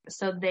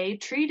 So they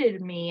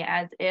treated me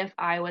as if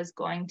I was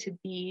going to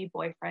be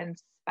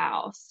boyfriend's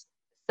spouse.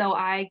 So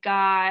I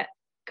got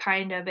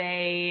kind of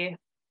a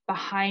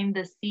behind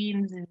the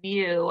scenes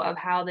view of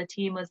how the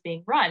team was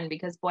being run,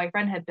 because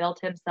boyfriend had built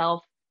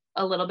himself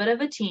a little bit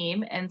of a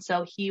team. And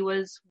so he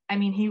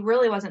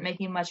really wasn't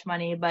making much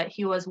money, but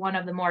he was one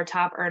of the more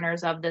top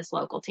earners of this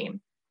local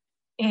team.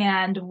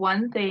 And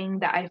one thing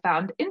that I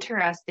found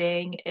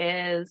interesting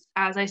is,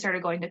 as I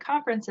started going to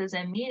conferences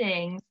and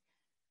meetings,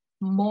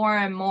 more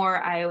and more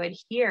I would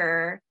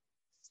hear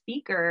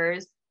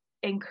speakers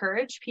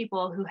encourage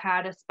people who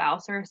had a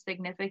spouse or a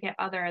significant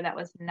other that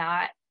was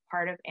not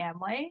part of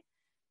Amway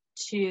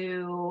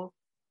to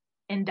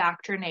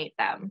indoctrinate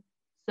them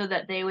so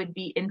that they would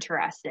be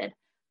interested.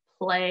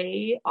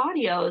 Play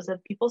audios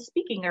of people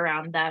speaking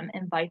around them,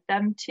 invite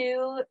them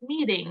to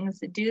meetings,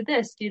 do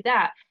this, do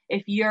that.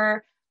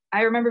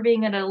 I remember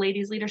being at a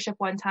ladies leadership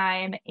one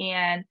time,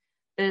 and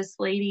this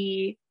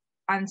lady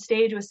on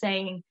stage was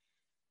saying,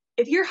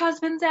 if your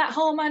husband's at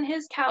home on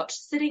his couch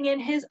sitting in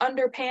his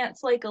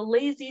underpants like a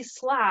lazy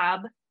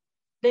slob,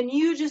 then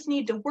you just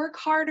need to work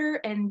harder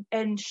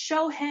and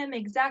show him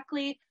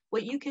exactly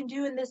what you can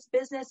do in this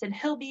business, and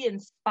he'll be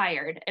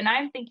inspired. And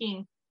I'm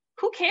thinking,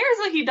 who cares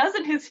what he does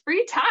in his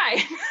free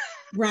time?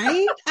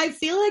 Right? I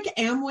feel like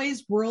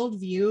Amway's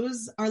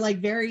worldviews are like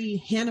very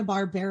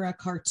Hanna-Barbera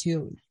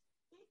cartoon.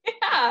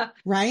 Yeah.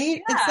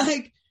 Right? Yeah. It's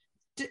like,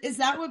 is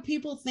that what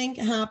people think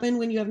happen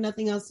when you have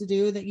nothing else to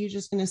do, that you're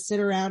just going to sit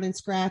around and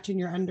scratch in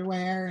your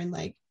underwear? And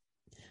like,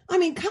 I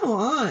mean, come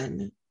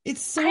on.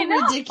 It's so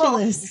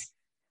ridiculous.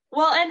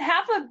 Well, and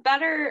have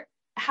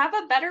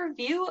a better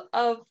view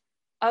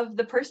of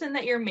the person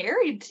that you're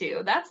married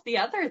to. That's the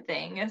other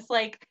thing. It's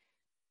like,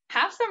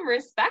 have some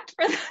respect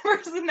for the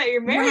person that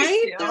you're married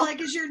to. They're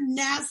like, is your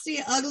nasty,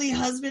 ugly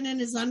husband in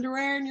his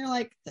underwear? And you're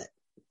like,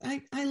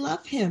 I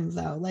love him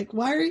though. Like,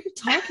 why are you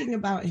talking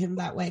about him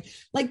that way?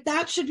 Like,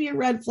 that should be a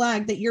red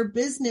flag, that your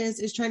business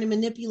is trying to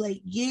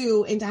manipulate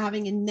you into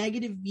having a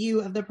negative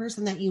view of the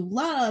person that you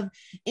love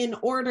in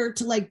order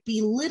to like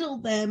belittle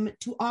them,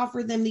 to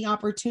offer them the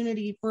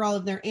opportunity for all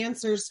of their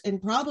answers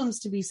and problems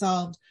to be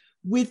solved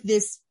with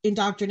this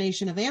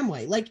indoctrination of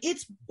Amway. Like,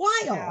 it's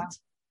wild. Yeah.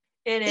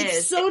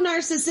 It's so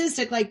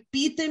narcissistic. Like,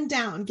 beat them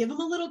down, give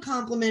them a little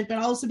compliment, but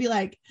also be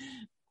like,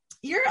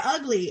 you're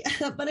ugly,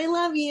 but I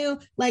love you.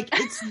 Like,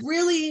 it's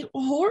really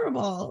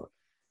horrible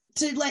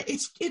to like,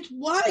 it's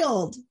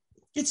wild.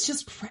 It's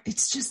just,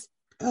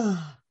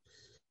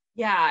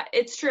 yeah,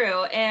 it's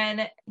true.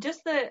 And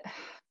just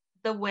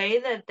the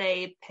way that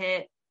they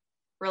pit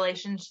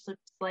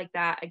relationships like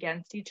that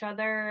against each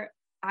other,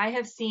 I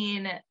have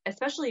seen,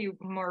 especially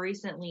more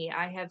recently,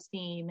 I have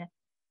seen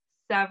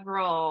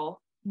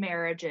several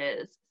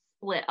marriages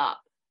split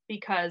up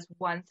because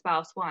one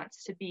spouse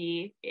wants to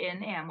be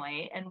in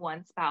Amway and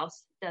one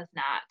spouse does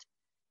not.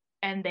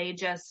 And they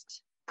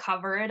just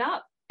cover it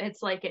up.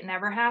 It's like it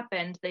never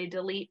happened. They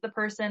delete the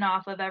person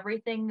off of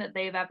everything that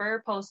they've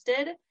ever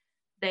posted.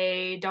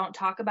 They don't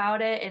talk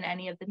about it in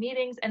any of the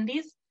meetings. And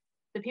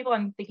the people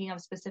I'm thinking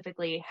of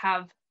specifically,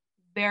 have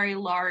very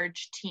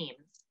large teams.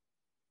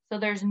 So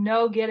there's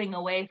no getting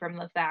away from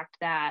the fact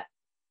that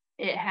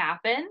it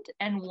happened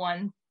and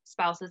one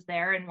spouse is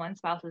there and one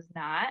spouse is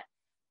not.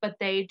 But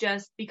they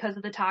just, because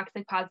of the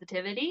toxic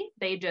positivity,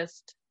 they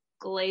just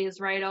glaze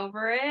right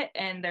over it.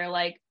 And they're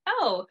like,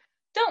 oh,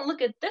 don't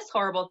look at this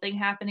horrible thing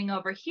happening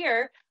over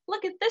here.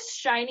 Look at this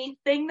shiny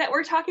thing that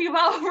we're talking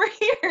about over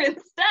here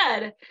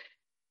instead.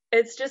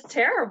 It's just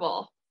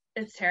terrible.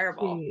 It's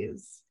terrible.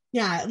 Jeez.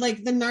 Yeah,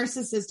 like the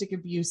narcissistic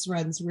abuse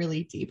runs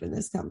really deep in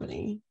this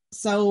company.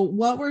 So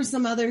what were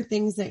some other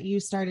things that you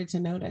started to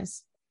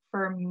notice?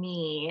 For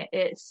me,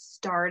 it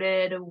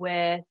started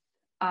with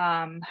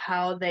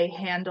how they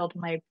handled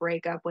my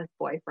breakup with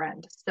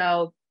boyfriend.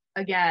 So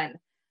again,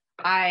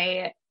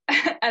 at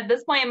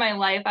this point in my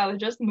life, I was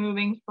just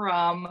moving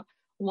from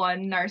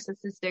one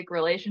narcissistic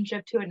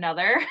relationship to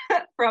another,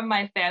 from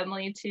my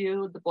family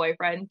to the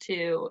boyfriend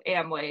to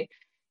Amway.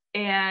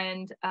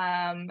 And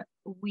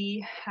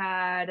we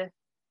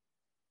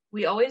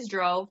always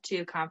drove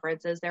to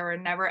conferences. There were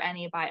never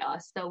any by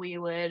us. So we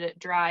would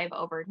drive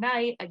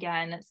overnight,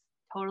 again,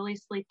 totally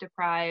sleep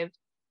deprived,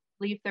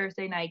 leave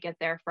Thursday night, get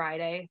there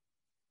Friday,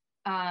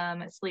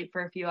 sleep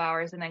for a few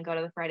hours, and then go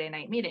to the Friday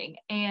night meeting.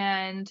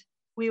 And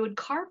we would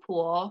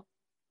carpool.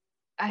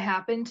 I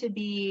happened to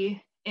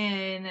be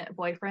in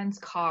boyfriend's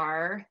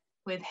car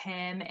with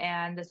him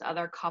and this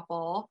other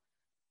couple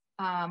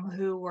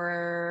who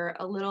were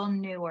a little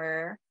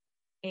newer,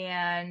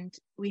 and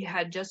we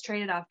had just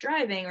traded off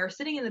driving or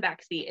sitting in the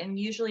back seat. And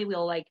usually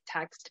we'll like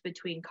text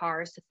between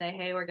cars to say,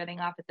 hey, we're getting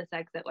off at this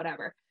exit,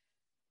 whatever.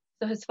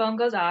 So his phone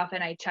goes off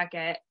and I check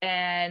it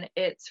and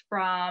it's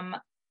from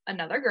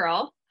another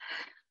girl.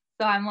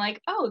 So I'm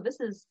like, oh, this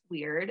is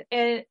weird.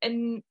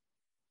 And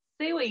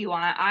say what you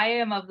want. I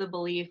am of the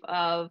belief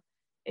of,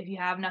 if you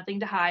have nothing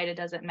to hide, it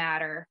doesn't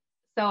matter.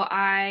 So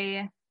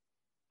I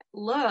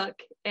look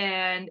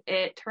and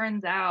it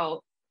turns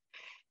out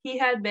he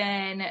had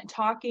been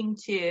talking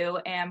to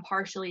and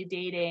partially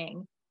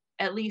dating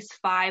at least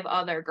 5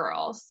 other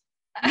girls.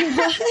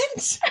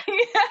 What?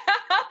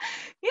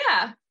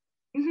 Yeah.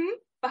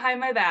 Behind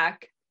my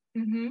back.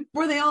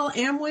 Were they all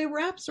Amway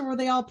reps or were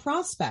they all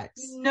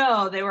prospects?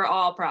 No, they were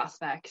all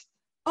prospects.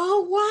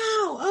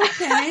 Oh, wow.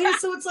 Okay.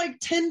 So it's like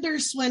Tinder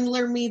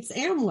swindler meets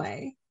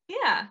Amway.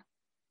 Yeah.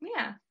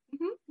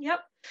 Yep.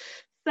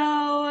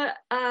 So,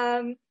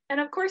 and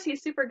of course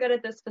he's super good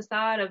at this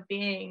facade of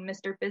being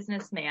Mr.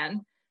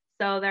 Businessman.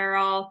 So they're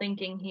all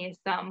thinking he's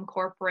some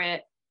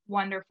corporate,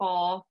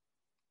 wonderful,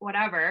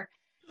 whatever.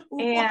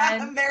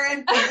 And they're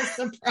in for a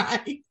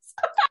surprise.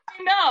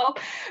 I know.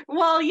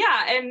 Well,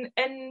 yeah.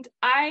 And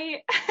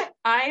I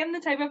am the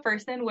type of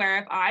person where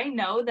if I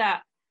know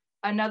that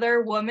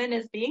another woman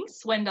is being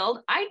swindled,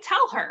 I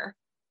tell her.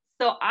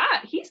 So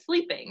he's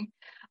sleeping.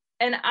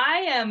 And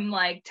I am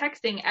like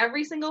texting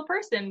every single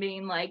person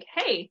being like,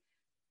 hey,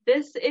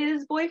 this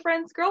is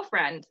boyfriend's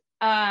girlfriend.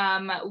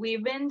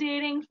 We've been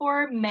dating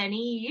for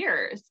many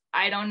years.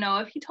 I don't know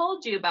if he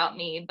told you about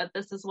me, but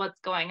this is what's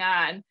going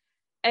on.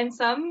 And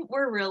some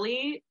were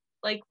really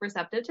like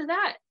receptive to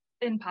that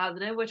and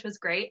positive, which was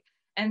great.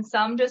 And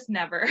some just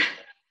never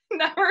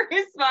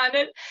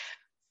responded.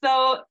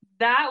 So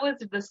that was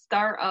the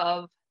start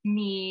of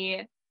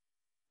me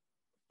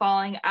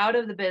falling out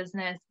of the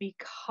business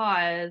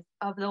because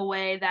of the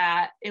way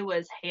that it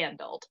was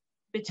handled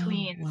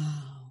between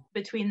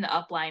the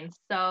uplines.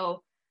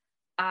 So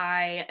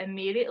I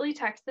immediately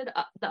texted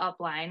the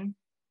upline.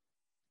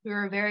 We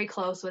were very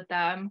close with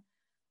them.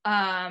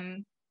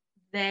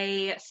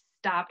 They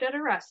stopped at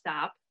a rest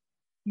stop,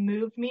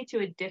 moved me to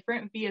a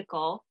different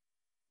vehicle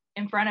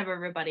in front of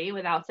everybody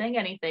without saying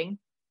anything.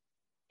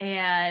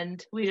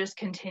 And we just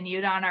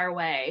continued on our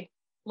way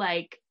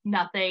like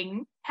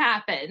nothing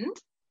happened.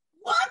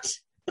 What?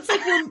 It's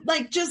like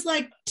when just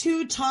like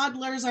 2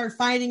 toddlers are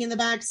fighting in the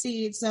back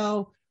seat,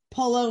 so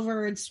pull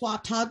over and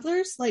swap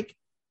toddlers. Like,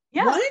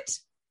 yeah. What?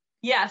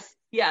 Yes.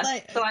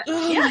 Like, so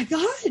my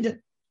God.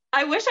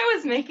 I wish I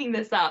was making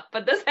this up,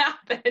 but this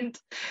happened.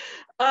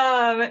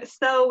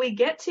 So we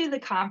get to the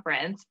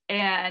conference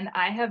and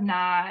I have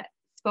not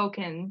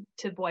spoken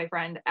to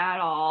boyfriend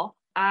at all.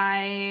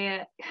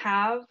 I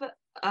have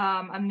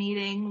a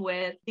meeting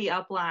with the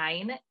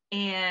upline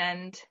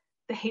and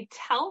they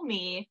tell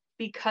me,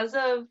 because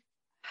of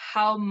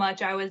how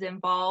much I was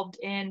involved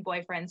in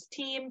boyfriend's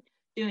team,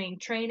 doing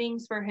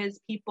trainings for his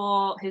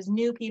people, his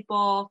new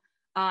people,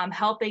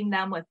 helping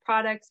them with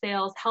product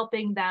sales,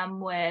 helping them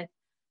with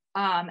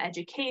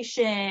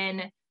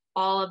education,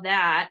 all of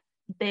that,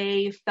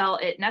 they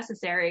felt it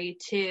necessary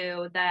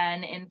to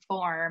then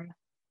inform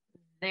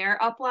their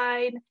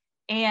upline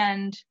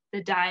and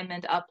the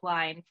Diamond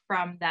upline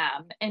from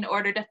them in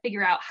order to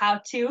figure out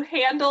how to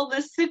handle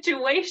this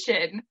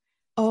situation.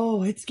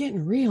 Oh, it's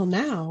getting real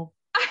now.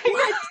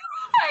 I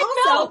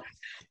know. Also,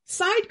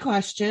 side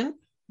question,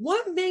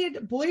 what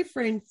made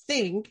boyfriend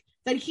think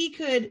that he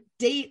could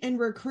date and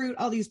recruit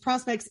all these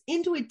prospects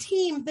into a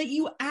team that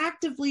you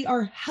actively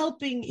are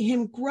helping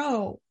him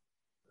grow?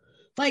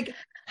 Like,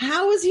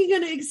 how is he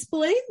going to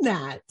explain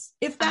that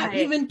if that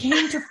even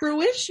came to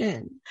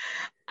fruition?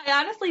 I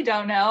honestly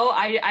don't know.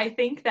 I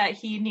think that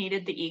he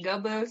needed the ego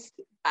boost.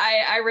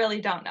 I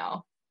really don't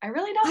know. I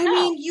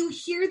mean, you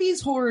hear these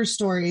horror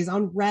stories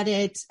on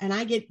Reddit and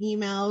I get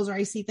emails or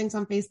I see things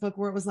on Facebook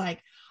where it was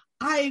like,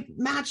 I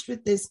matched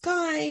with this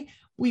guy.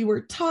 We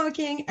were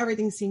talking.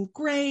 Everything seemed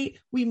great.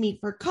 We meet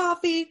for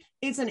coffee.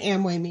 It's an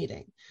Amway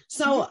meeting.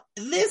 So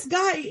this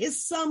guy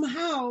is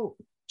somehow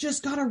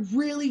just got a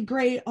really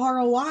great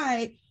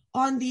ROI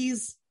on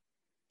these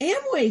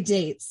Amway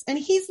dates. And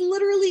he's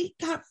literally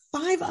got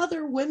 5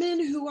 other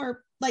women who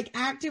are like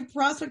active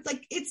prospects.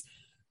 Like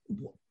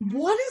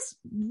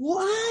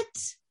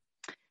what?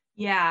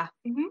 Yeah.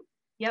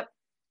 Yep.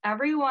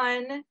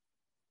 Everyone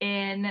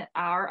in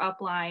our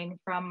upline,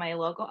 from my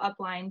local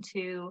upline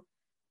to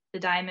the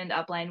Diamond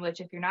upline, which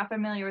if you're not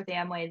familiar with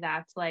Amway,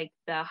 that's like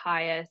the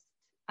highest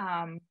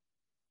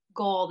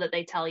goal that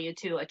they tell you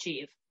to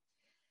achieve,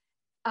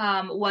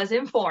 was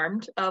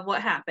informed of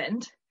what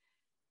happened.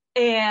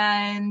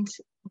 And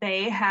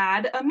they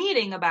had a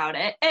meeting about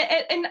it.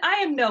 And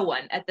I am no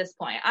one at this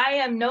point. I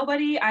am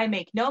nobody. I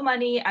make no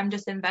money. I'm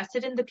just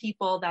invested in the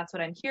people. That's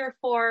what I'm here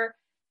for.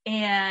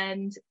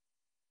 And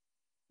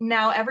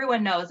now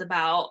everyone knows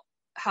about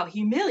how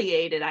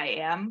humiliated I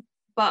am,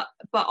 but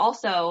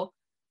also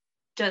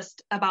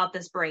just about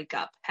this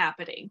breakup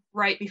happening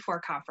right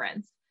before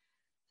conference.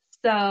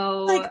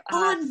 So like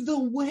on the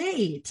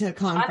way to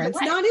conference,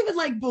 not even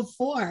like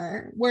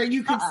before where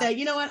you could say,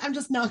 you know what, I'm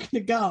just not going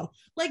to go.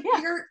 Like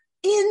you're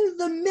in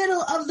the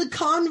middle of the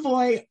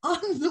convoy on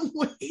the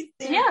way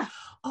there. Yeah.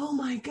 Oh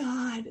my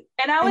God.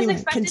 And I was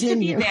expected to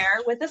be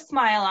there with a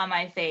smile on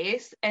my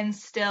face and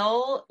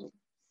still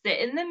sit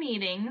in the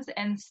meetings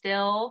and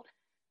still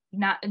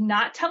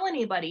not tell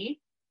anybody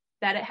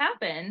that it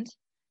happened,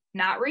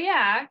 not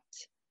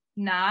react,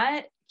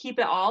 not keep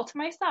it all to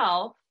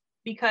myself,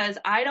 because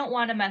I don't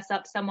want to mess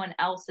up someone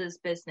else's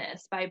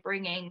business by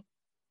bringing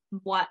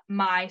what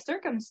my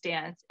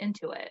circumstance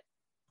into it.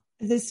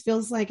 This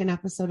feels like an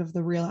episode of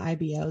The Real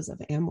IBOs of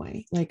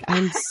Amway. Like,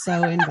 I'm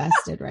so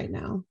invested right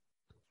now.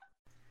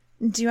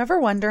 Do you ever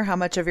wonder how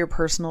much of your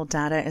personal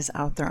data is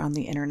out there on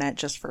the internet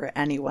just for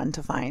anyone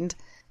to find?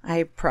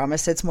 I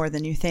promise it's more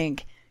than you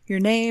think. Your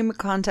name,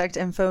 contact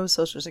info,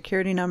 social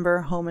security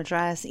number, home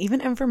address, even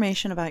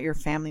information about your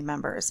family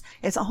members.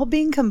 It's all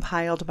being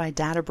compiled by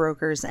data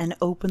brokers and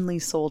openly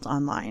sold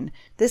online.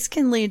 This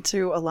can lead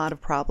to a lot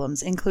of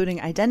problems, including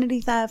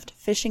identity theft,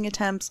 phishing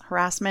attempts,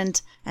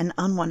 harassment, and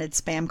unwanted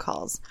spam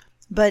calls.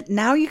 But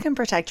now you can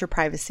protect your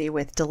privacy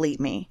with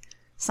Delete Me.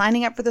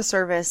 Signing up for the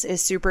service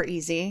is super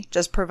easy.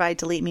 Just provide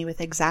Delete Me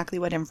with exactly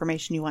what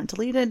information you want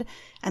deleted,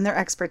 and their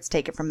experts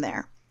take it from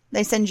there.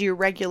 They send you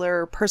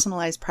regular,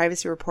 personalized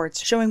privacy reports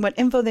showing what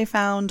info they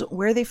found,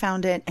 where they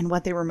found it, and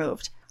what they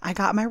removed. I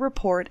got my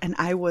report and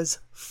I was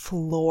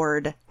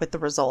floored with the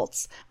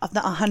results. Of the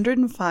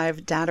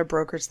 105 data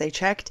brokers they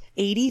checked,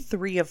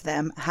 83 of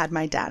them had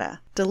my data.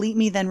 Delete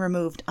Me then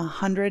removed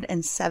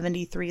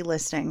 173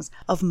 listings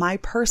of my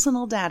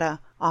personal data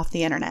off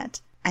the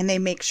internet, and they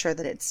make sure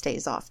that it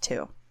stays off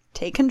too.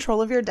 Take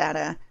control of your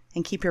data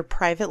and keep your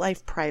private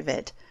life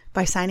private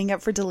by signing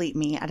up for Delete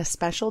Me at a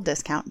special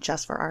discount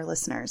just for our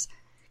listeners.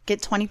 Get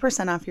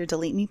 20% off your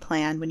Delete Me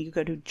plan when you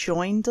go to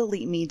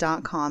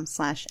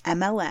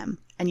joindeleteme.com/MLM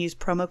and use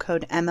promo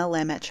code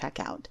MLM at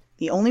checkout.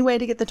 The only way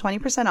to get the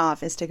 20%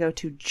 off is to go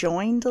to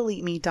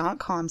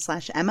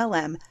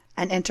joindeleteme.com/MLM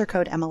and enter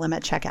code MLM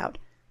at checkout.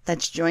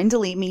 That's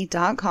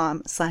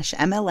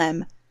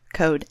joindeleteme.com/MLM,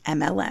 code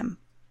MLM.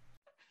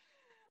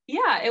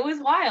 Yeah, it was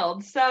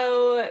wild.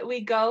 So we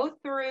go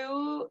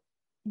through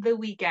the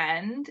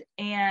weekend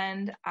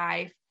and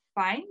I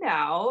find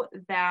out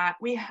that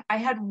I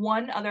had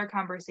one other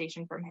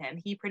conversation from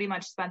him. He pretty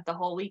much spent the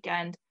whole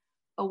weekend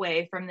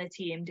away from the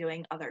team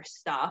doing other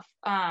stuff,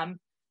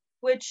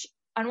 which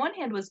on one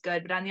hand was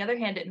good, but on the other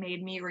hand, it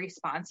made me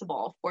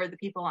responsible for the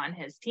people on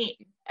his team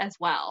as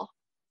well.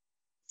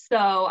 So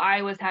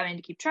I was having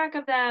to keep track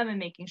of them and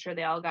making sure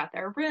they all got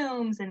their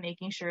rooms and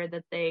making sure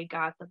that they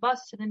got the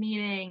bus to the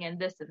meeting and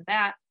this and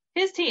that.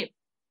 His team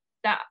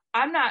that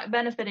I'm not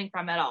benefiting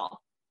from at all.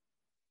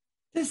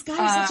 This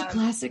guy is such a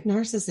classic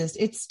narcissist.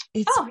 It's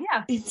oh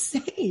yeah,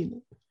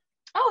 insane.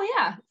 Oh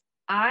yeah.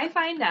 I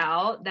find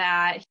out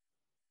that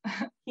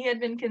he had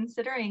been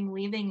considering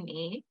leaving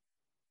me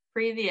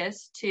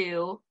previous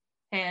to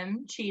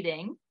him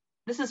cheating.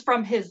 This is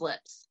from his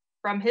lips.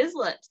 From his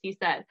lips, he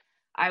said,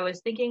 I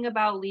was thinking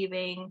about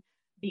leaving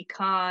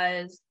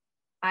because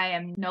I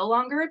am no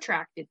longer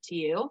attracted to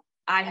you.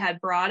 I had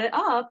brought it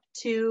up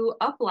to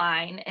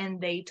Upline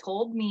and they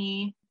told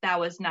me that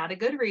was not a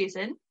good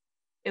reason.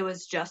 It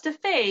was just a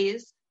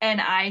phase and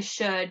I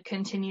should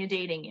continue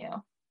dating you.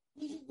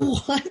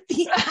 What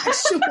the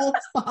actual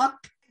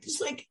fuck? It's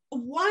like,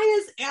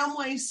 why is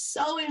Amway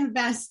so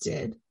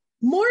invested,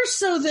 more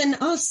so than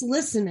us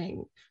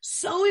listening,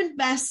 so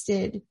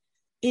invested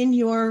in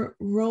your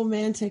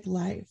romantic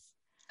life?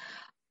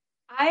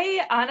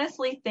 I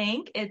honestly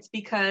think it's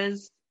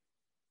because,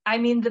 I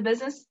mean, the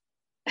business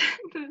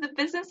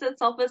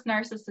itself is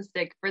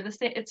narcissistic.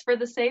 It's for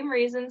the same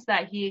reasons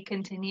that he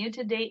continued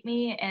to date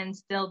me and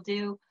still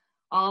do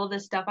all of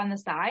this stuff on the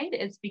side.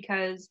 It's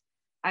because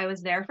I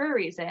was there for a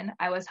reason.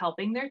 I was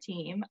helping their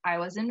team. I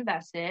was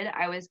invested.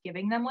 I was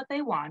giving them what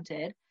they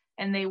wanted,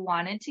 and they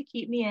wanted to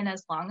keep me in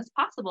as long as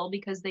possible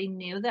because they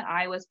knew that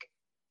I was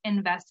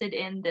invested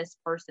in this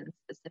person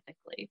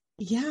specifically.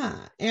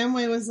 Yeah.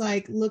 Amway was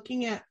like,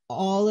 looking at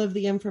all of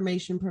the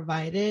information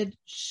provided,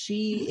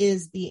 she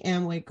is the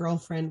Amway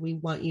girlfriend we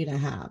want you to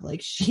have.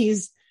 Like,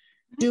 she's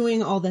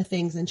doing all the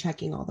things and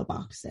checking all the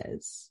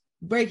boxes.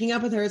 Breaking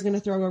up with her is going to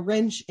throw a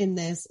wrench in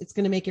this. It's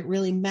going to make it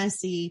really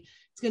messy.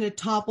 It's going to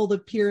topple the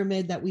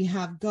pyramid that we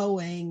have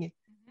going.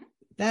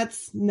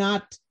 That's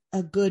not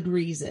a good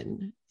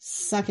reason.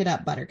 Suck it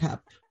up,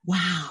 Buttercup.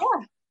 Wow.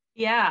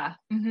 Yeah.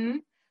 Mm-hmm.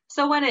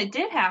 So when it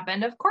did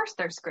happen, of course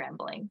they're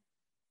scrambling.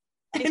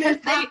 And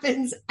it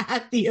happens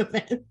at the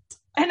event.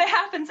 And it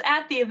happens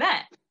at the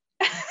event.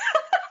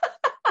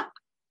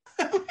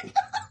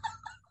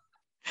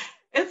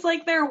 It's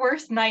like their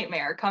worst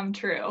nightmare come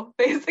true,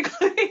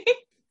 basically.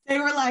 They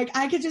were like,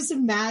 I could just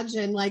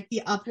imagine like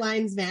the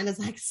Upline's van is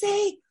like,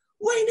 see,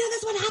 we knew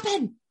this would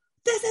happen.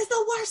 This is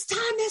the worst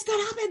time this could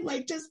happen.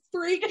 Like, just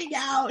freaking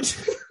out.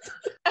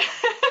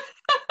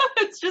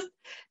 It's just,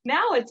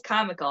 now it's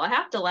comical. I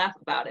have to laugh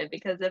about it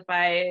because if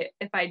I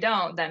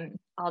don't, then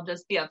I'll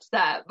just be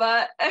upset.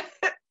 But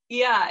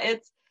yeah,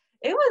 it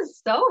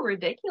was so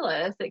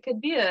ridiculous. It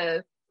could be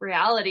a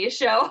reality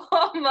show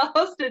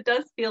almost. It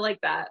does feel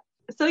like that.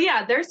 So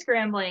yeah, they're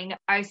scrambling.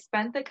 I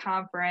spent the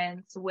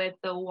conference with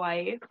the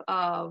wife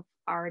of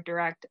our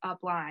direct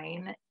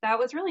upline. That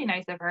was really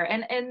nice of her.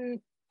 And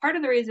part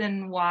of the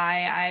reason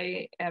why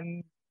I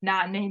am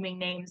not naming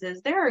names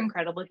is they're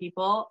incredible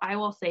people. I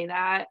will say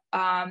that.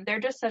 They're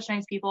just such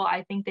nice people.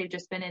 I think they've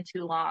just been in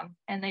too long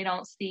and they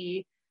don't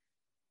see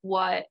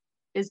what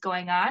is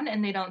going on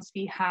and they don't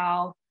see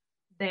how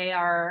they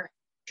are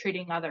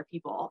treating other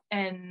people.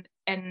 And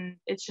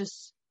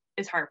it's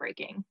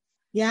heartbreaking.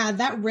 Yeah,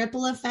 that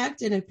ripple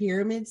effect in a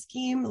pyramid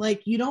scheme,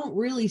 like you don't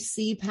really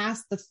see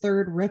past the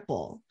third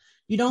ripple.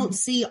 You don't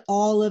see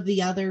all of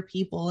the other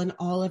people and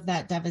all of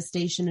that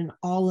devastation and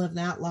all of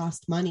that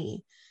lost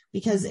money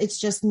because it's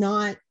just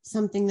not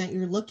something that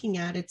you're looking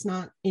at. It's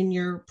not in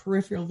your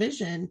peripheral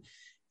vision.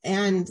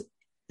 And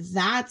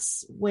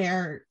that's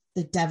where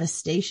the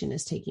devastation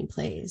is taking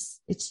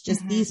place. It's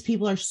just these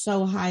people are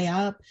so high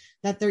up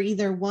that they're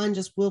either one,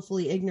 just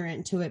willfully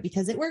ignorant to it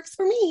because it works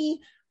for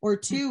me, or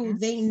two,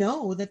 they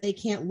know that they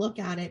can't look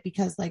at it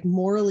because like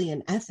morally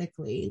and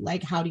ethically,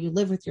 like how do you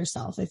live with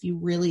yourself if you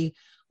really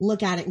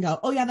look at it and go,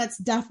 oh yeah, that's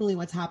definitely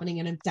what's happening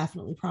and I'm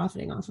definitely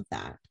profiting off of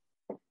that.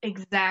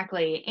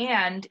 Exactly.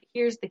 And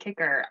here's the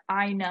kicker.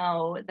 I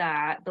know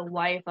that the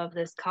wife of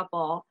this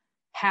couple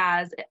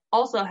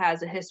also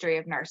has a history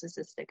of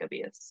narcissistic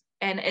abuse.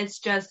 And it's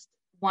just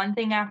one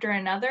thing after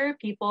another.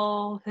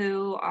 People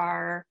who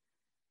are,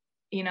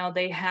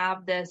 they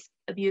have this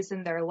abuse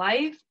in their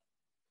life.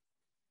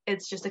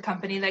 It's just a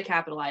company that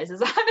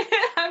capitalizes on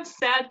it. I'm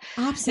sad.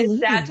 Absolutely.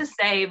 It's sad to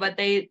say, but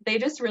they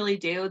just really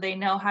do. They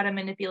know how to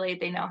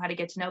manipulate. They know how to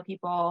get to know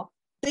people.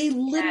 They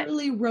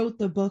literally wrote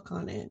the book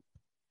on it.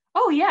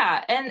 Oh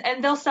yeah.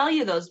 And they'll sell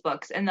you those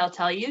books and they'll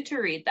tell you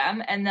to read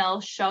them and they'll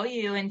show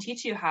you and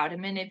teach you how to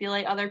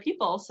manipulate other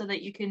people so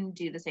that you can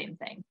do the same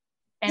thing.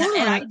 And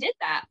I did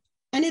that.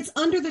 And it's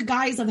under the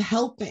guise of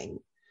helping.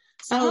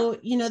 So,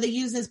 they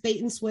use this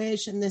bait and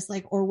switch and this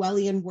like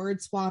Orwellian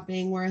word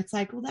swapping where it's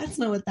like, well, that's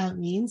not what that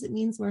means. It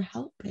means we're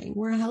helping.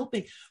 We're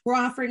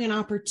offering an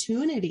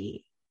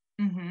opportunity.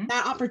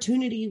 That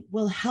opportunity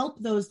will help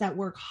those that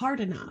work hard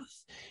enough.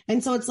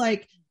 And so it's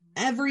like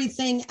every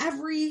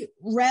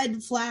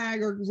red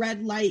flag or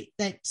red light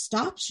that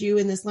stops you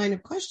in this line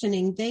of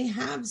questioning, they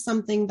have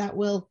something that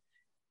will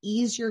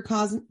ease your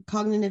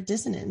cognitive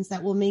dissonance,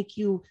 that will make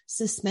you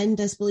suspend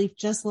disbelief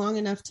just long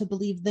enough to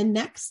believe the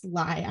next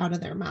lie out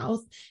of their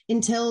mouth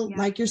until,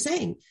 like you're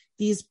saying,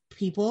 these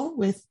people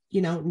with,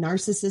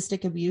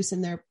 narcissistic abuse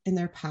in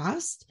their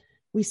past,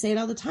 we say it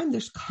all the time,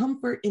 there's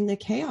comfort in the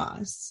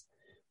chaos.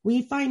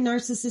 We find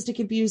narcissistic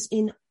abuse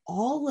in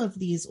all of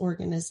these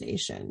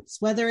organizations,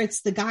 whether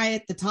it's the guy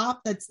at the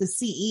top that's the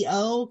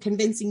CEO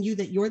convincing you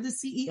that you're the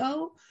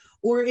CEO,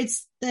 or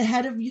it's the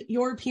head of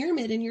your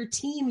pyramid and your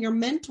team, your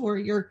mentor,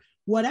 your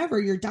whatever,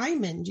 your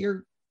diamond,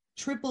 your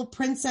triple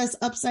princess,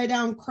 upside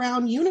down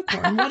crown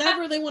unicorn,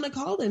 whatever they want to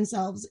call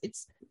themselves.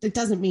 It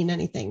doesn't mean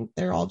anything.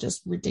 They're all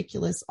just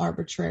ridiculous,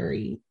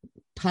 arbitrary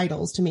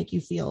titles to make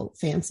you feel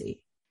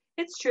fancy.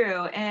 It's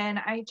true. And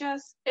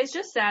it's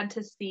just sad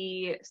to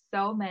see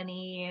so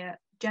many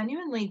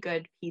genuinely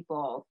good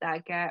people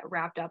that get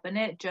wrapped up in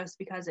it just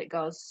because it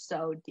goes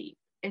so deep.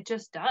 It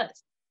just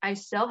does. I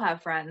still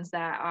have friends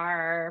that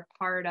are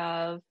part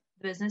of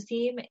the business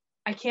team.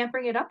 I can't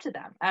bring it up to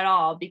them at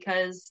all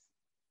because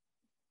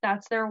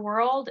that's their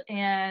world.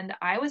 And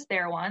I was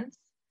there once.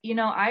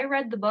 I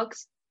read the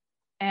books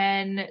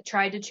and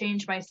tried to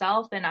change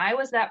myself. And I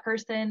was that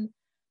person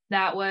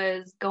that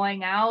was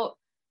going out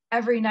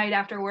every night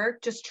after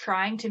work, just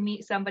trying to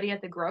meet somebody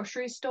at the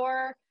grocery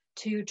store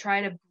to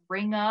try to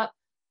bring up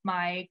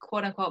my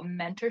quote unquote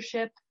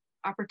mentorship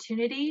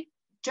opportunity,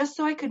 just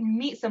so I could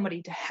meet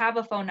somebody, to have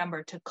a phone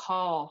number to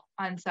call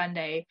on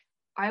Sunday.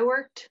 I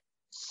worked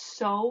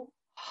so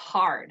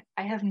hard.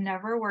 I have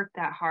never worked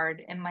that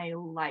hard in my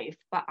life,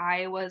 but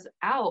I was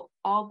out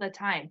all the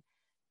time,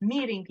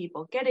 meeting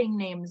people, getting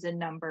names and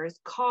numbers,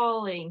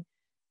 calling,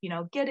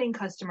 getting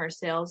customer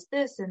sales,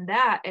 this and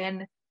that.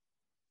 And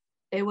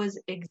it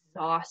was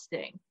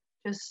exhausting,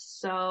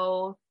 just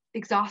so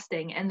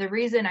exhausting. And the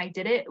reason I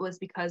did it was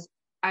because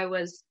I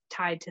was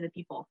tied to the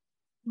people.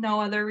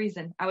 No other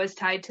reason. I was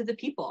tied to the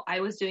people.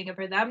 I was doing it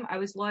for them. I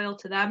was loyal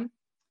to them.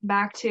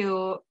 Back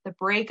to the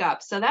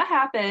breakup. So that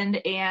happened,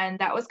 and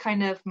that was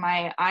kind of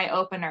my eye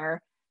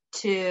opener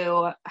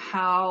to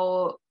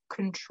how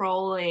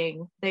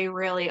controlling they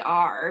really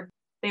are.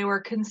 They were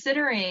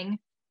considering,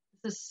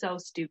 this is so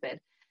stupid,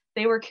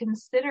 they were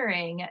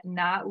considering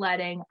not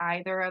letting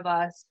either of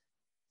us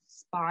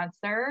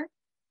sponsor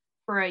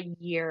for a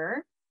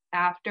year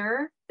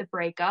after the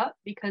breakup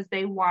because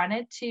they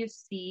wanted to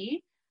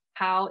see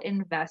how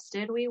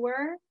invested we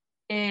were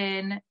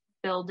in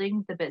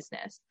building the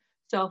business.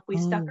 So if we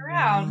stuck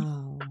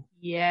around,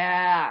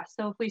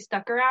 so if we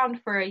stuck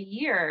around for a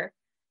year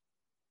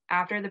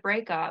after the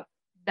breakup,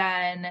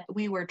 then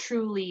we were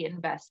truly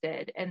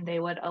invested and they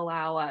would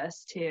allow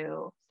us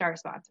to start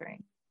sponsoring.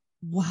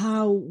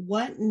 Wow.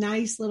 What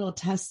nice little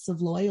tests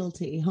of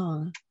loyalty,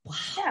 huh? Wow.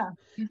 Yeah.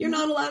 You're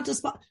not allowed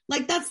to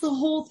like, that's the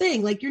whole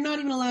thing. Like, you're not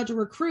even allowed to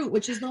recruit,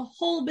 which is the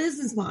whole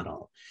business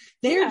model.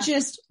 They're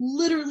just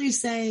literally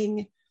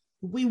saying,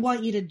 we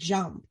want you to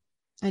jump.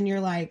 And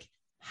you're like,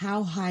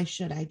 how high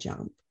should I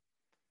jump?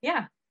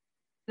 Yeah,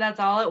 that's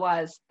all it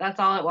was.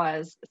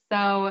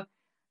 So,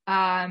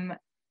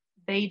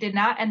 they did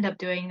not end up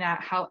doing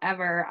that.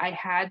 However, I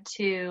had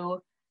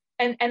to,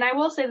 and I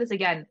will say this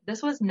again,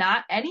 this was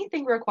not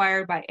anything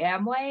required by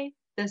Amway.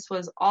 This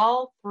was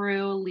all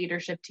through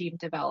leadership team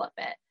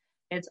development.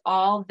 It's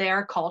all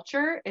their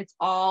culture. It's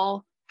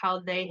all how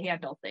they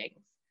handle things.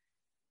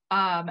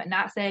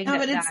 Not saying no, that.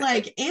 But it's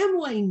like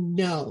Amway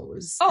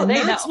knows. Oh, and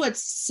they that's know.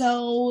 what's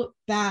so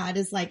bad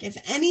is like, if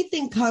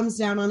anything comes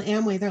down on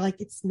Amway, they're like,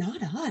 it's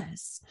not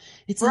us.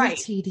 It's Right.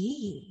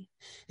 LTD.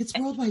 It's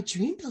Worldwide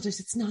Dream Builders.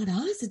 It's not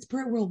us. It's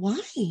Brit Worldwide.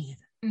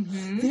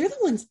 Mm-hmm. They're the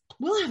ones.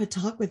 We'll have a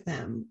talk with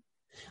them.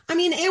 I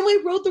mean,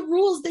 Amway wrote the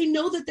rules. They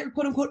know that they're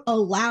quote unquote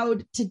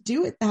allowed to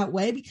do it that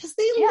way because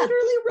they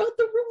literally wrote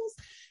the rules.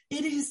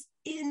 It is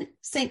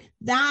insane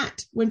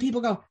that when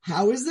people go,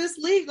 how is this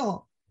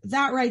legal?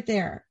 That right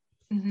there.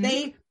 Mm-hmm.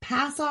 They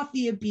pass off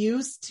the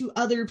abuse to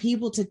other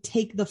people to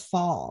take the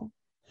fall.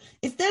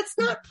 If that's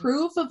not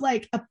proof of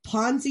like a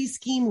Ponzi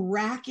scheme,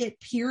 racket,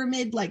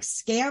 pyramid, like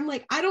scam,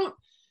 like I don't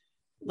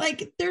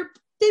like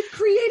they've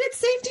created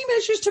safety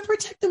measures to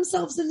protect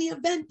themselves in the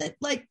event that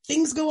like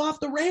things go off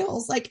the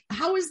rails. Like,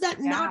 how is that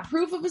not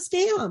proof of a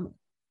scam?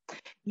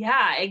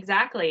 Yeah,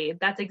 exactly.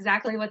 That's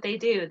exactly what they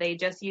do. They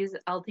just use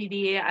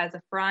LTD as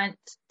a front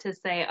to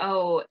say,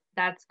 oh,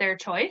 that's their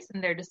choice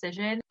and their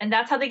decision. And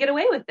that's how they get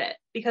away with it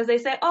because they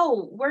say,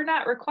 oh, we're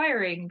not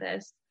requiring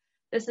this.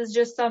 This is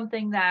just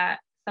something that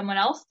someone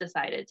else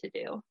decided to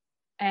do.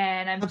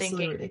 And I'm Absolutely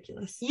thinking,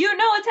 ridiculous. You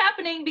know it's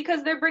happening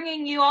because they're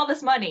bringing you all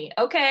this money.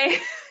 Okay.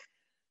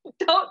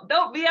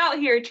 Don't be out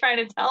here trying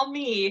to tell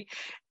me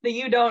that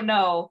you don't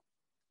know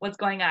what's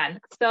going on.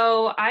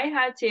 So I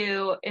had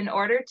to, in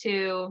order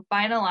to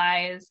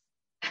finalize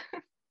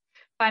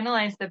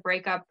the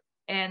breakup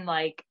and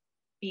like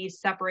be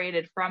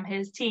separated from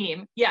his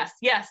team. Yes.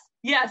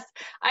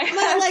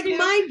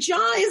 My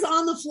jaw is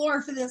on the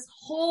floor for this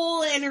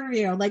whole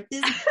interview, like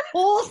this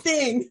whole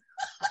thing.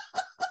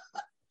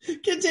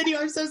 Continue.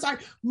 I'm so sorry.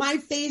 My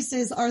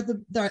faces are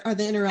the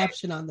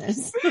interruption on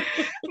this.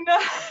 No,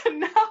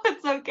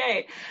 it's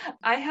okay.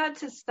 I had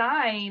to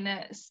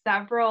sign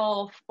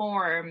several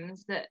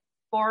forms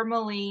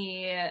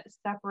formally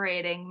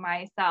separating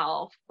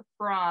myself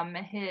from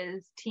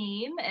his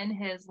team and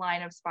his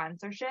line of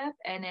sponsorship,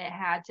 and it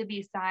had to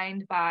be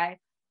signed by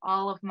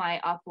all of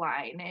my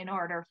upline in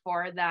order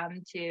for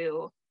them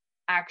to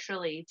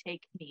actually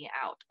take me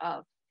out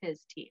of his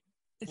team.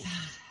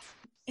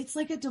 It's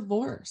like a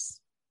divorce.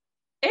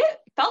 It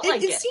felt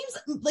like it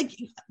seems like,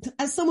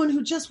 as someone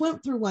who just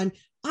went through one,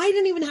 I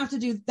didn't even have to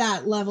do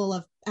that level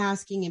of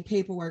asking and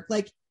paperwork.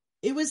 Like,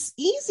 it was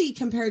easy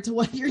compared to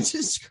what you're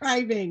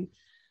describing.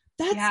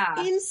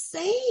 That's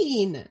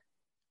insane.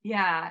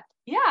 Yeah,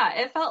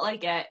 it felt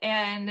like it.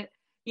 And,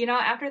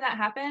 after that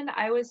happened,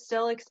 I was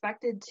still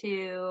expected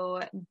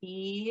to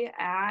be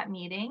at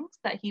meetings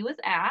that he was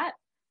at.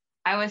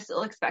 I was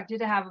still expected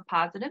to have a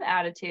positive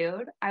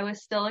attitude. I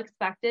was still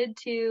expected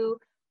to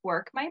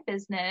work my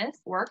business,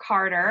 work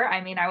harder.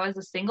 I mean, I was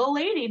a single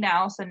lady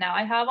now, so now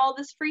I have all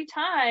this free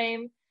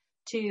time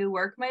to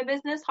work my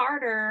business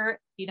harder,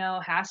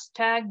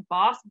 hashtag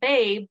boss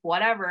babe,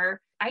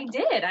 whatever. I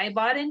did. I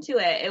bought into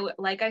it.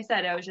 Like I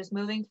said, I was just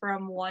moving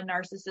from one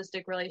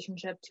narcissistic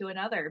relationship to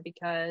another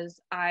because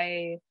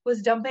I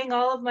was dumping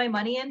all of my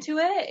money into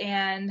it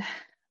and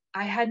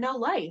I had no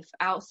life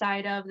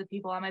outside of the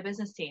people on my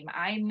business team.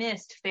 I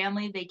missed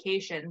family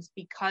vacations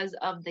because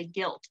of the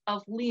guilt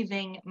of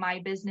leaving my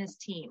business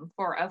team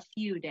for a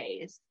few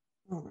days.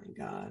 Oh my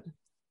God.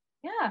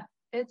 Yeah,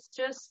 it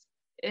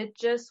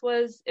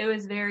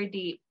was very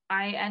deep.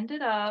 I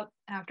ended up,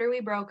 after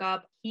we broke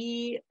up,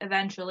 he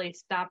eventually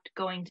stopped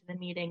going to the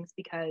meetings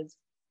because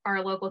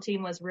our local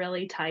team was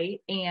really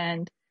tight,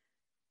 and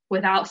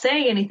without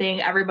saying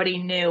anything, everybody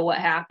knew what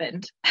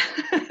happened.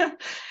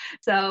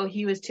 So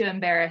he was too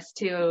embarrassed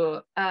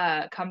to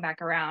come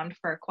back around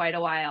for quite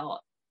a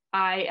while.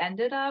 I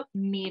ended up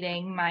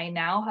meeting my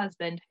now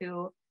husband,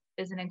 who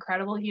is an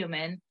incredible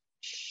human,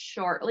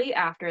 shortly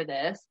after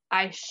this.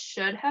 I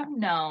should have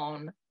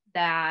known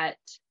that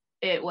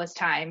it was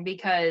time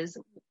because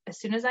as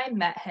soon as I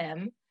met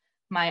him,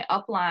 my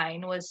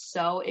upline was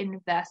so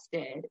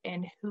invested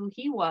in who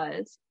he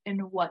was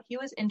and what he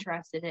was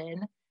interested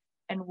in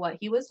and what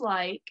he was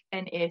like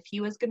and if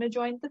he was going to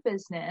join the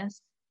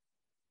business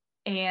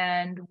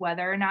and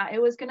whether or not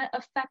it was going to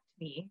affect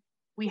me.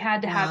 We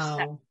had to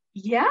have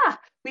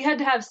we had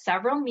to have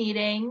several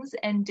meetings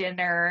and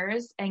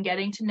dinners and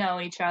getting to know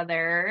each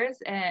other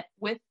and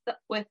with the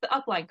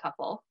upline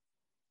couple.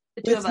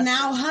 The two of us.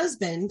 Now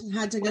husband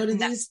had to go to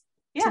these.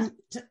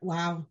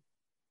 Wow.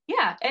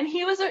 Yeah, and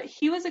he was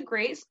a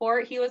great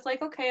sport. He was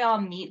like, okay, I'll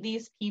meet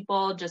these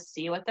people, just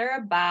see what they're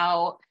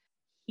about.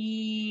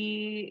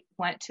 He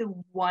went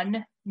to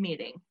one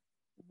meeting.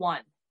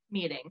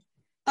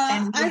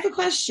 I have a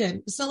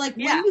question. So like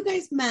when you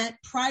guys met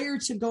prior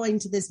to going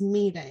to this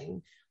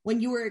meeting,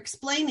 when you were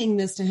explaining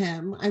this to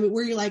him, I mean,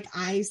 were you like,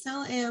 I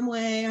sell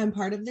Amway, I'm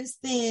part of this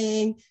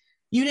thing?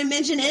 You didn't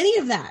mention any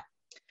of that.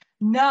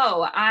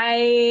 No,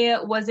 I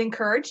was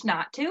encouraged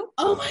not to.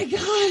 Oh my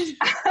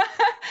God.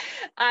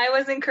 I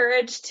was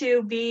encouraged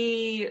to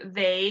be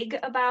vague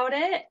about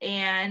it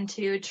and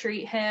to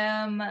treat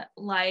him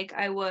like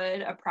I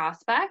would a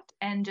prospect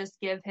and just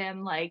give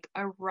him like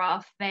a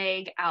rough,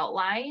 vague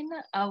outline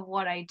of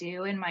what I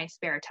do in my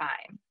spare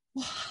time.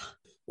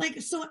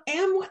 Like, so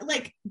Amway,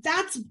 like,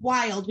 that's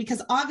wild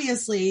because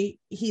obviously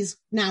he's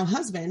now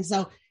husband.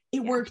 So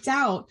it worked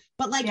out.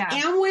 But like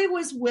Amway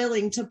was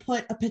willing to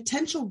put a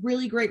potential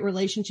really great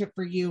relationship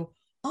for you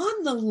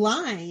on the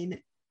line.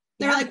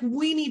 They're like,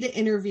 we need to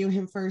interview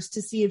him first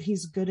to see if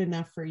he's good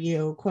enough for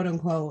you, quote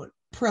unquote,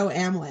 pro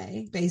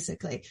Amway,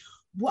 basically.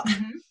 What?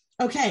 Mm-hmm.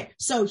 Okay.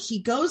 So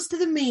he goes to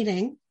the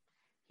meeting.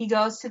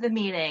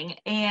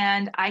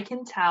 And I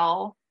can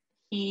tell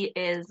he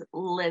is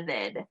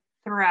livid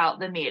throughout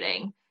the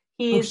meeting.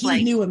 He's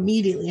he knew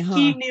immediately, huh?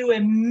 He knew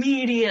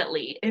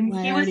immediately. And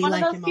he was one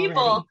of those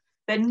people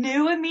that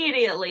knew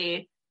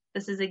immediately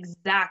this is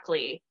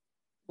exactly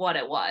what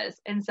it was.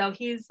 And so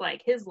he's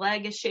like, his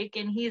leg is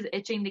shaking. He's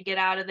itching to get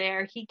out of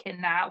there. He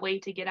cannot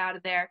wait to get out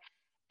of there.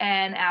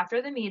 And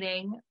after the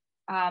meeting,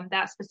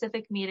 that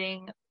specific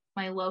meeting,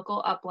 my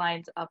local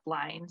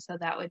upline, so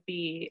that would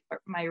be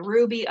my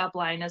Ruby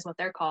upline is what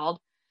they're called,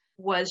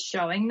 was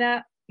showing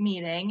that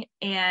meeting,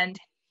 and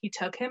he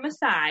took him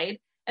aside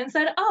and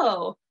said,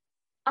 "Oh,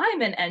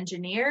 I'm an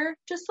engineer,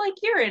 just like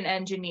you're an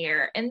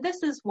engineer, and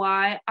this is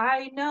why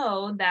I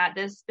know that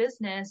this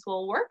business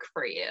will work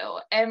for you."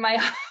 And my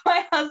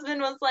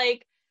husband was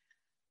like,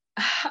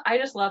 I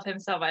just love him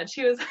so much.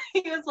 He was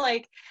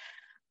like,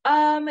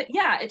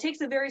 yeah, it takes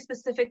a very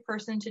specific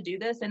person to do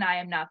this, and I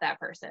am not that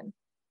person.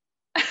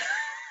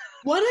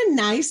 What a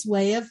nice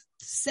way of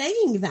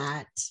saying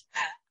that.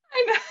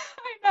 I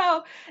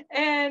know.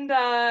 And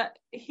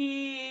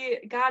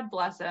God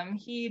bless him,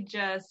 he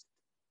just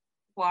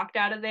walked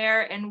out of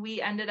there, and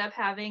we ended up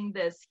having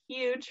this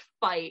huge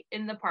fight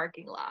in the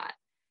parking lot.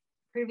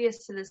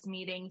 Previous to this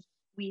meeting,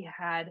 we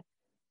had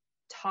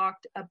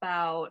talked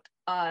about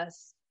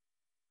us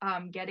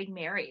getting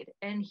married,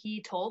 and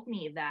he told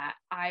me that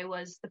I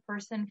was the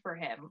person for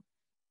him.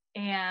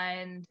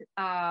 And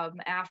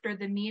after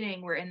the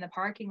meeting, we're in the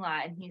parking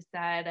lot, and he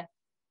said,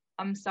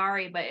 "I'm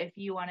sorry, but if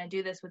you want to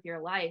do this with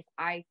your life,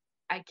 I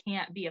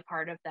can't be a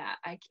part of that.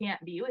 I can't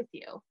be with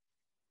you."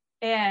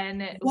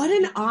 And what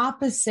an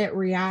opposite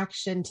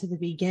reaction to the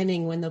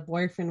beginning, when the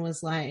boyfriend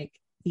was like,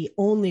 "The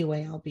only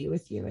way I'll be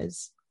with you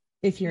is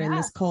if you're in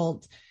this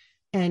cult."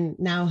 And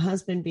now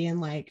husband being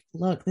like,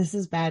 "Look, this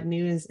is bad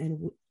news,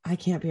 and I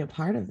can't be a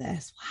part of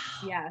this."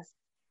 Wow. Yes.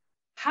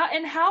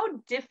 How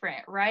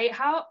different, right?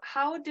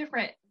 How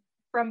different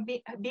from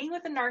being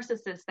with a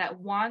narcissist that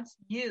wants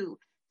you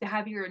to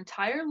have your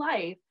entire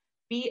life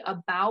be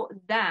about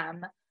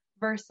them,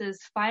 versus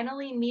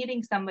finally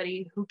meeting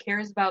somebody who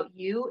cares about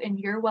you and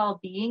your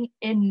well-being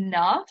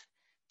enough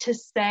to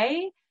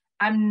say,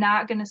 "I'm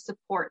not going to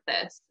support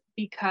this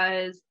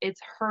because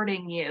it's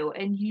hurting you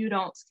and you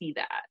don't see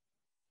that."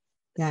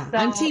 Yeah, so,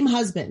 I'm team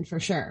husband for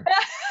sure.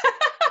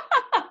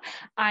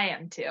 I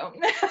am too.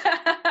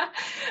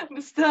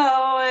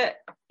 So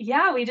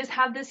yeah, we just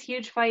had this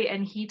huge fight,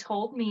 and he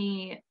told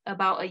me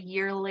about a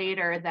year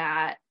later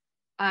that,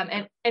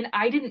 and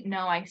I didn't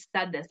know I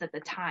said this at the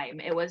time.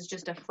 It was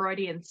just a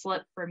Freudian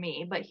slip for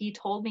me, but he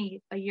told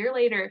me a year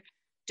later,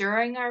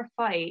 during our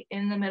fight,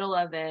 in the middle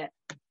of it,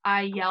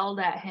 I yelled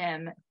at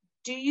him,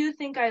 "Do you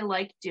think I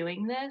like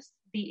doing this?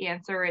 The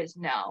answer is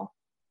no."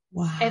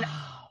 Wow. And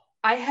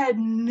I had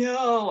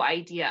no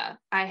idea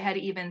I had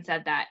even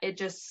said that. It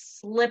just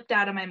slipped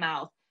out of my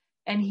mouth.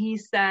 And he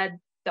said,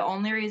 "The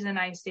only reason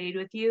I stayed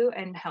with you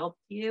and helped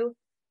you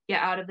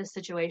get out of this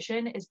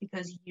situation is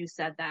because you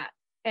said that.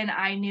 And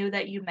I knew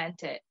that you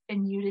meant it.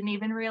 And you didn't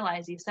even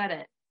realize you said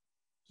it."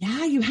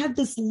 Yeah, you had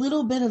this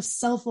little bit of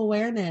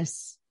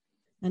self-awareness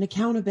and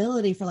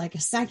accountability for like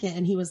a second.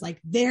 And he was like,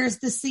 "There's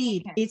the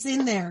seed. It's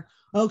in there.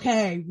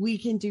 Okay, we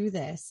can do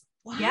this."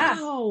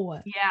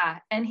 Wow. Yeah.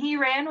 And he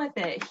ran with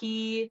it.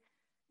 He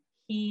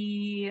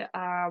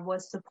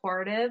was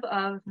supportive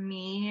of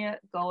me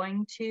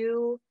going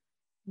to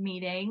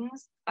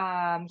meetings.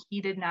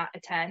 He did not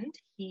attend.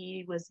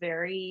 He was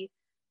very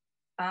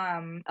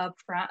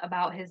upfront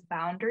about his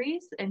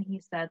boundaries, and he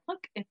said,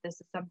 "Look, if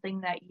this is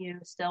something that you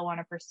still want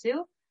to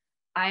pursue,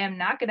 I am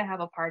not going to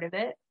have a part of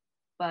it,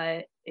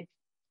 but if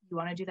you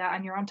want to do that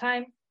on your own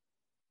time,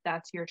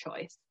 that's your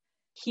choice."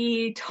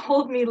 He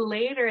told me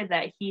later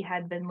that he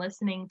had been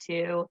listening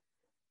to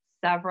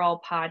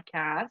several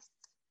podcasts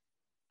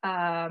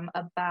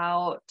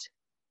about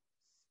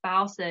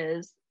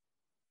spouses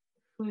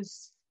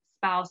whose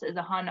spouse is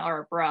a hun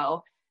or a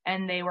bro,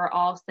 and they were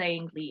all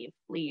saying, leave.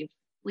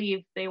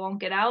 They won't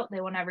get out.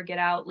 They won't ever get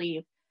out.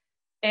 Leave.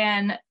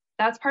 And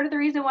that's part of the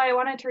reason why I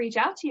wanted to reach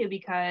out to you,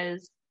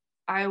 because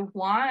I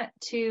want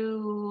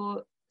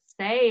to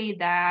say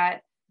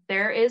that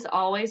there is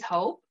always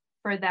hope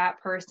for that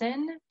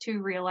person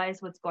to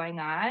realize what's going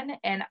on.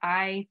 And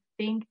I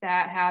think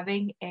that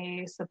having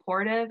a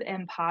supportive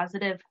and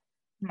positive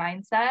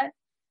mindset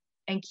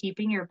and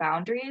keeping your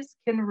boundaries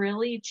can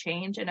really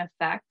change and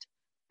affect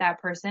that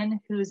person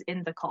who's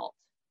in the cult.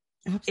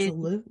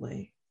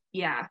 Absolutely.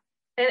 Yeah.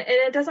 And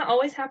it doesn't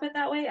always happen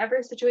that way.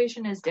 Every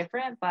situation is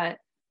different, but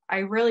I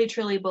really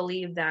truly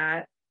believe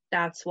that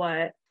that's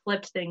what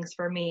flipped things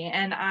for me.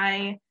 And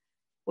I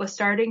was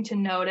starting to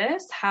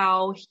notice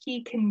how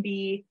he can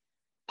be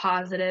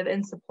positive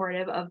and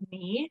supportive of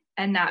me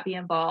and not be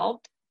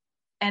involved,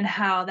 and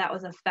how that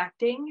was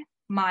affecting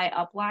my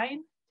upline,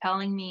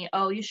 telling me,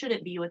 oh, you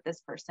shouldn't be with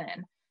this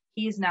person.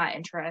 He's not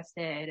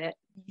interested.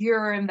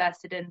 You're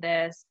invested in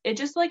this. It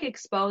just like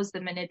exposed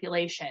the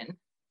manipulation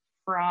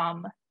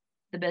from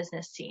the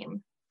business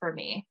team for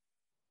me.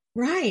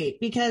 Right.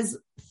 Because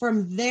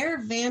from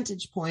their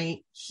vantage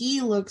point,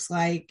 he looks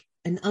like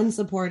an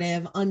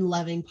unsupportive,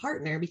 unloving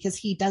partner because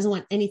he doesn't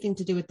want anything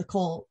to do with the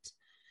cult.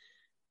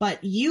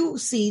 But you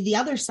see the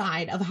other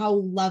side of how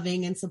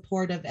loving and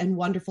supportive and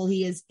wonderful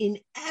he is in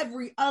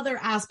every other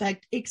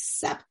aspect,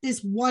 except this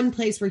one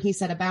place where he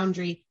set a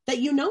boundary that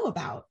you know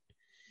about.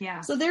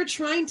 Yeah. So they're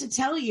trying to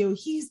tell you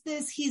he's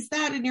this, he's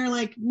that. And you're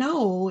like,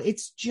 no,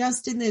 it's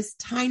just in this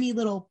tiny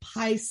little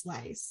pie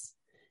slice.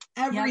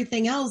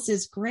 Everything else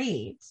is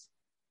great.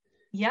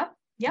 Yep.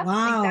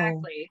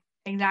 Wow.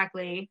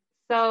 Exactly.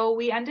 So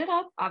we ended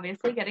up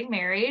obviously getting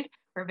married.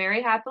 We're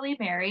very happily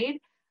married.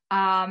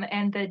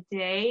 And the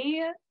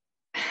day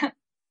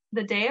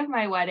of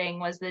my wedding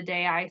was the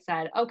day I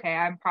said, okay,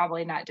 I'm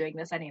probably not doing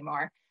this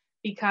anymore,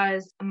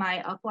 because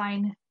my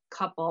upline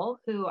couple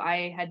who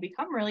I had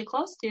become really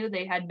close to,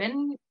 they had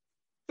been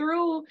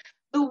through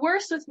the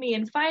worst with me.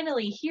 And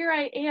finally, here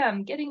I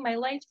am getting my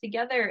life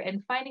together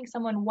and finding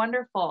someone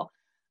wonderful.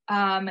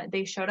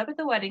 They showed up at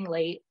the wedding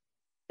late.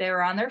 They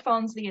were on their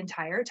phones the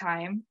entire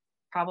time,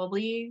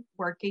 probably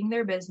working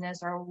their business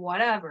or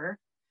whatever.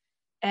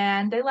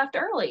 And they left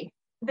early.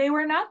 They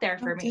were not there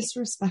for me.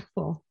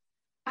 Disrespectful.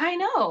 I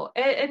know.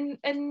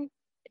 And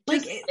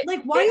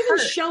like why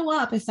even show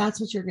up if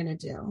that's what you're going to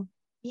do?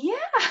 Yeah.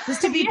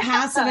 Just to be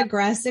passive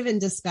aggressive and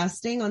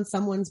disgusting on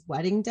someone's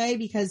wedding day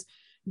because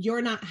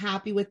you're not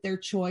happy with their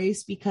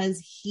choice because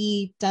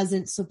he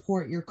doesn't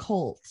support your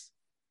cult.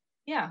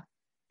 Yeah.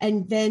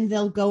 And then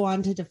they'll go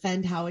on to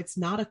defend how it's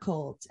not a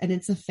cult and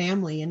it's a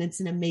family and it's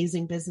an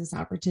amazing business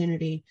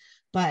opportunity.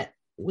 But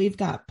we've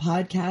got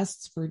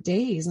podcasts for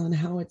days on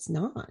how it's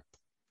not.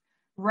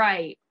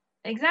 Right.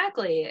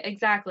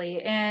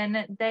 Exactly.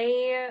 And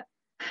they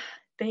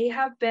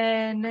have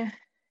been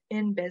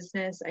in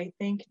business, I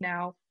think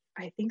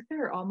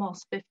they're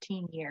almost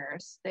 15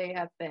 years they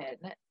have been.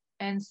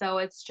 And so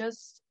it's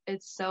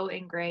so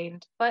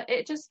ingrained, but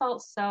it just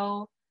felt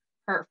so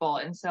hurtful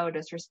and so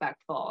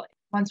disrespectful.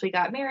 Once we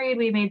got married,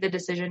 we made the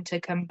decision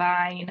to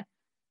combine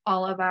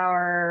all of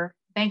our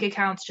bank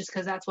accounts just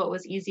because that's what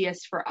was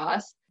easiest for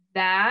us.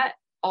 That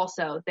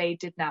also they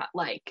did not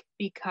like,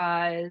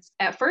 because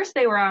at first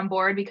they were on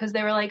board because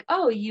they were like,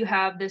 oh, you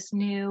have this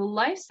new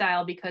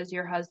lifestyle because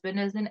your husband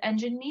is an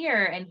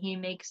engineer and he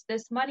makes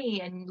this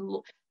money, and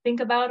think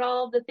about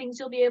all of the things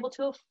you'll be able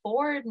to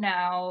afford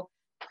now,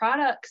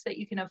 products that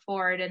you can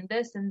afford and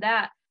this and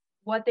that.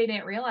 What they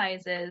didn't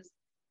realize is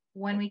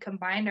when we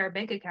combined our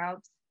bank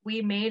accounts,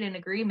 we made an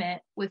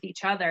agreement with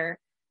each other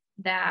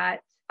that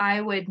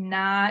I would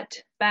not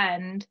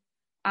spend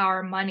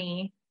our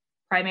money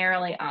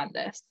primarily on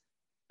this.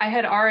 I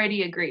had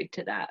already agreed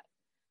to that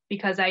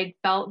because I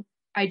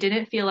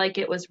didn't feel like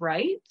it was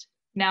right.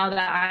 Now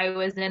that I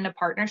was in a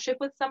partnership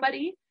with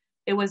somebody,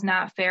 it was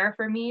not fair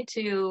for me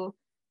to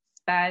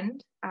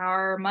spend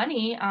our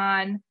money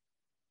on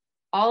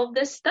all of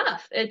this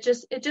stuff. It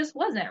just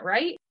wasn't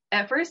right.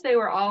 At first they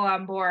were all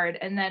on board,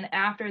 and then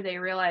after they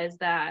realized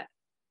that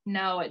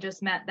no, it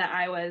just meant that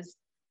I was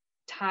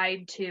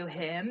tied to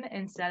him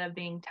instead of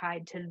being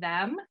tied to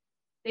them,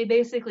 they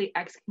basically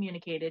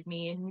excommunicated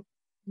me, and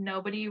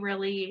nobody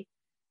really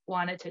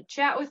wanted to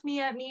chat with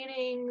me at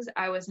meetings.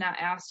 I was not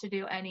asked to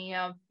do any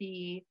of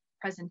the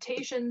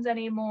presentations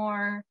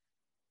anymore.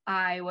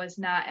 I was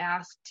not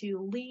asked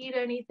to lead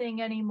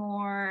anything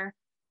anymore.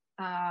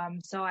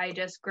 So I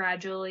just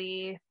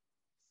gradually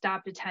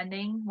stopped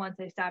attending. Once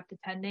I stopped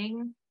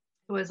attending,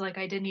 it was like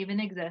I didn't even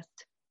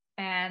exist.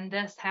 And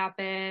this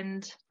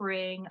happened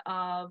spring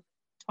of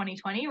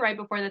 2020, right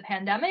before the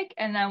pandemic.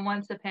 And then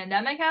once the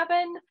pandemic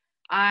happened,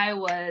 I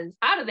was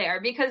out of there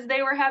because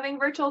they were having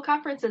virtual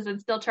conferences and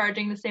still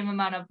charging the same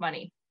amount of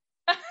money.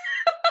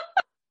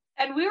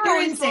 And we were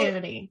Pure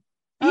insanity.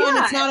 Yeah. Oh, and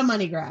it's not a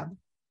money grab.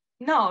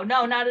 No,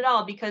 not at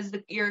all. Because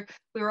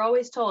we were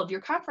always told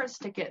your conference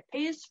ticket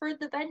pays for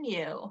the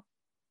venue.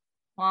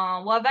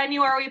 Well, what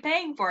venue are we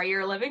paying for?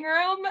 Your living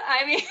room?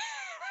 I mean,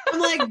 I'm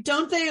like,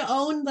 don't they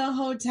own the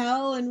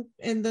hotel and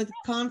the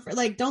conference?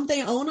 Like, don't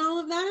they own all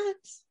of that?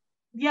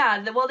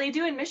 Yeah, well, they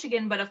do in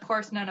Michigan, but of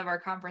course, none of our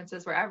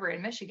conferences were ever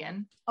in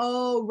Michigan.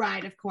 Oh,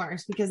 right, of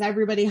course, because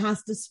everybody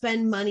has to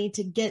spend money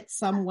to get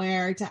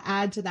somewhere to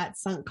add to that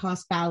sunk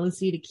cost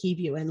fallacy to keep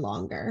you in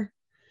longer.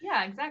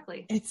 Yeah,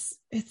 exactly. It's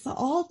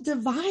all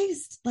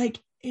devised. Like,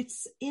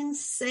 it's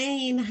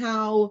insane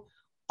how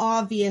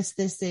obvious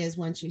this is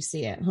once you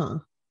see it, huh?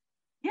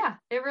 Yeah,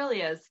 it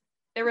really is.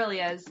 It really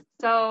is.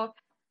 So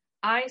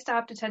I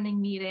stopped attending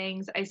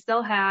meetings. I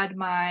still had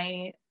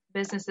my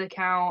business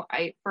account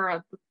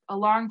for a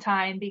long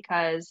time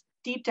because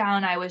deep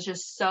down I was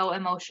just so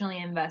emotionally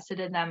invested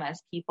in them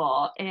as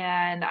people.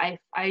 And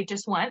I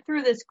just went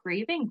through this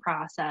grieving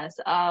process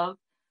of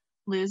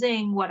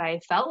losing what I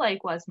felt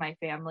like was my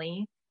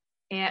family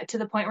and to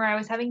the point where I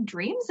was having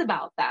dreams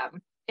about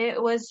them.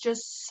 It was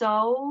just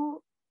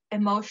so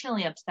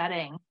emotionally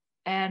upsetting.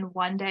 And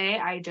one day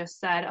I just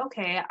said,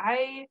 okay,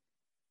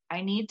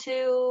 I need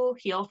to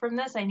heal from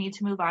this. I need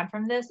to move on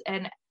from this.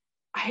 And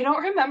I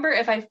don't remember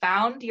if I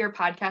found your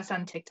podcast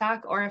on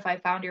TikTok or if I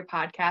found your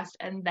podcast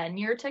and then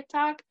your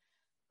TikTok,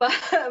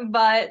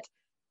 but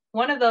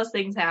one of those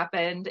things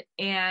happened,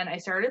 and I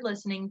started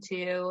listening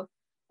to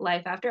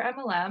Life After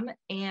MLM,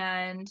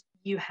 and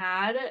you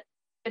had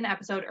an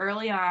episode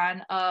early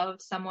on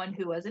of someone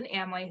who was in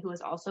Amway who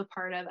was also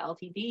part of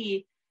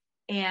LTD,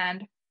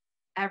 and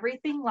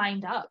everything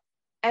lined up.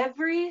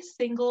 Every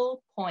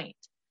single point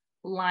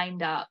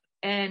lined up.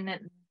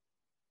 And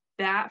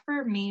that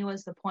for me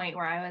was the point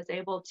where I was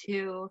able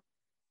to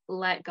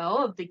let go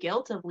of the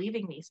guilt of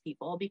leaving these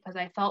people, because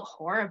I felt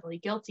horribly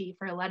guilty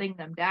for letting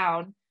them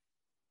down,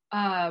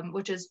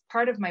 which is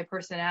part of my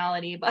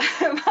personality, but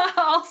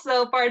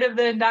also part of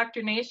the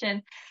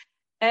indoctrination.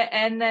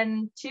 And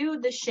then too,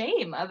 the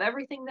shame of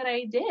everything that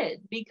I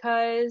did,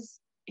 because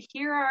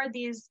here are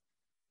these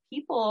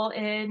people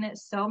in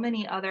so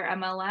many other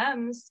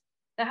MLMs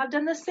that have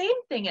done the same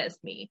thing as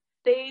me.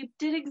 They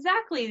did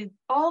exactly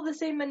all the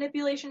same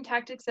manipulation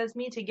tactics as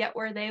me to get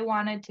where they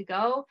wanted to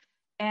go.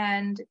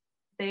 And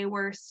they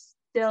were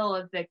still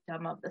a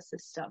victim of the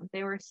system.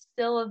 They were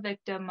still a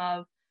victim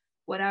of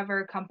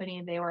whatever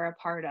company they were a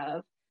part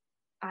of.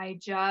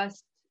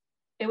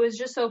 It was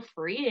just so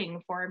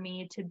freeing for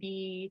me to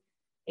be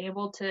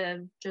able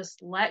to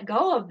just let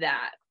go of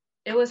that.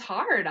 It was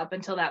hard up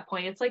until that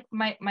point. It's like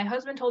my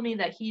husband told me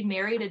that he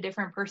married a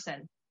different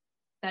person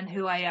than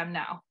who I am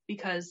now,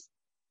 because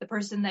the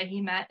person that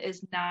he met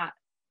is not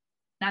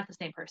the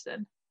same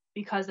person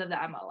because of the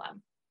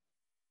MLM.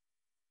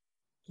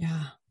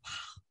 Yeah.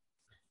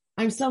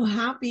 I'm so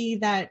happy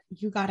that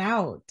you got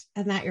out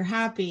and that you're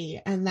happy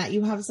and that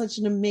you have such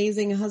an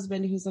amazing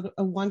husband who's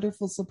a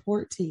wonderful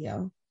support to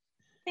you.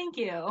 Thank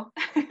you.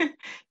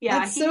 Yeah,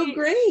 that's so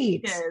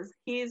great.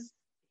 He's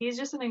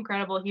just an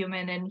incredible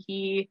human, and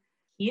he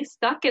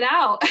stuck it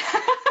out.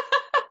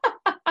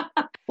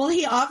 Well,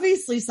 he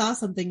obviously saw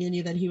something in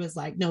you that he was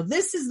like, no,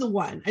 this is the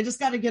one. I just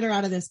got to get her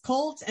out of this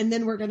cult and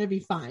then we're going to be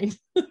fine.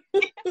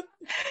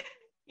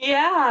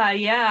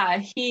 Yeah.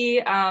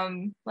 He,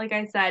 like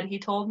I said, he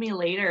told me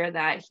later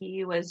that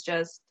he was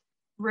just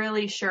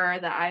really sure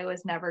that I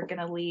was never going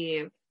to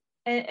leave.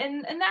 And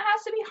that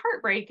has to be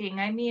heartbreaking.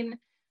 I mean,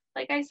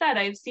 like I said,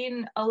 I've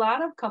seen a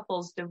lot of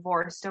couples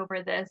divorced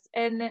over this,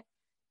 and,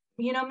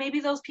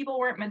 maybe those people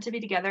weren't meant to be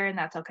together, and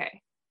that's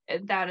okay.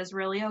 That is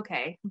really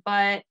okay.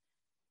 But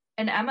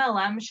an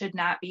MLM should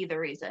not be the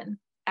reason,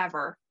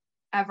 ever,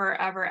 ever,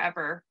 ever,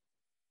 ever.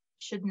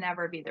 Should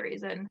never be the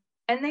reason.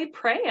 And they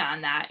prey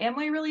on that.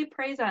 Amway really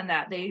preys on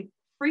that. They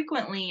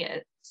frequently,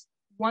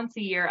 once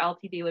a year,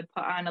 LTD would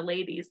put on a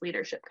ladies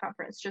leadership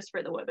conference just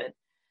for the women.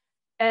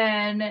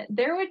 And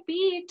there would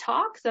be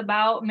talks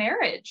about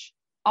marriage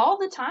all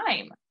the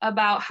time,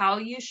 about how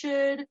you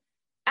should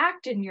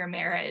act in your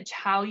marriage,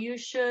 how you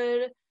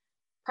should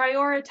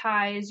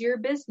prioritize your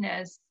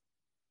business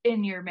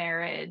in your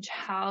marriage,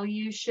 how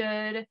you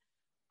should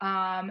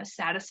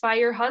satisfy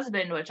your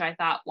husband, which I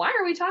thought, why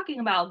are we talking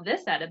about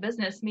this at a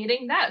business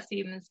meeting? That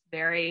seems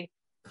very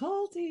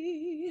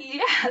culty.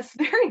 Yes,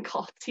 very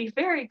culty,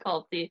 very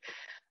culty.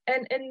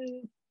 And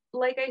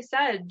like I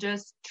said,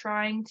 just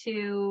trying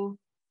to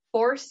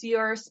force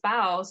your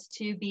spouse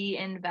to be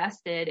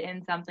invested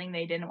in something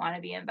they didn't want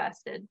to be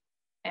invested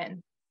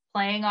in.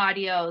 Playing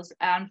audios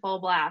on full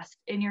blast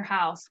in your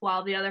house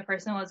while the other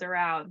person was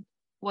around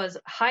was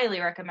highly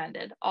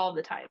recommended all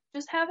the time.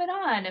 Just have it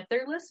on. If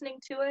they're listening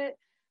to it,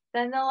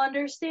 then they'll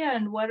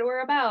understand what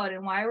we're about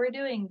and why we're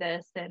doing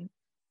this,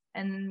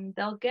 and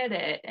they'll get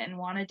it and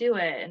want to do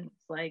it. And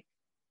it's like,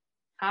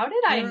 how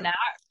did I not?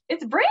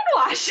 It's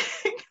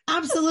brainwashing.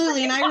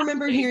 Absolutely. And I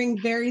remember hearing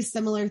very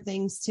similar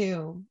things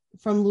too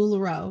from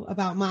LuLaRoe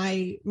about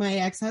my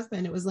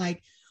ex-husband. It was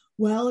like,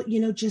 well,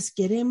 just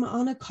get him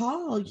on a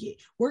call.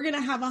 We're going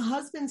to have a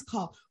husband's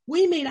call.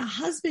 We made a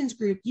husband's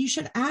group. You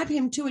should add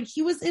him to it.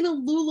 He was in a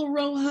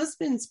LuLaRoe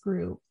husband's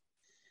group.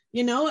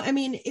 I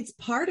mean, it's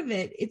part of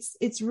it.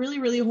 It's really,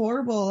 really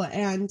horrible.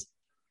 And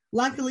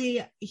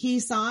luckily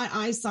he saw it.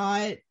 I saw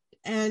it.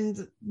 And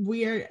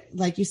we're,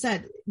 like you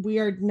said, we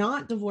are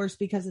not divorced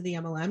because of the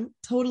MLM.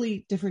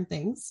 Totally different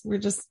things.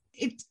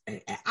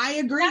 I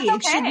agree. Okay.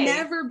 It should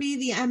never be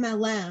the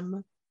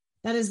MLM.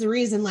 That is the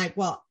reason, like,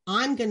 well,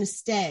 I'm going to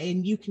stay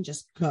and you can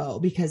just go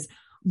because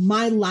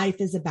my life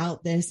is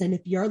about this. And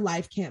if your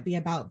life can't be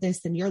about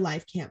this, then your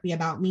life can't be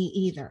about me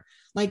either.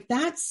 Like,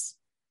 that's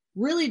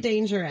really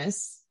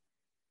dangerous.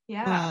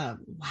 Yeah.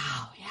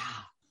 Wow. Yeah.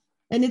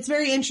 And it's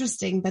very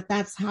interesting that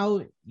that's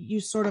how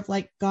you sort of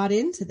like got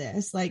into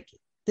this. Like,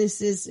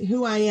 this is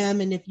who I am.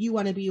 And if you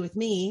want to be with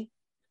me,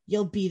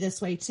 you'll be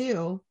this way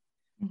too.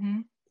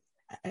 Mm-hmm.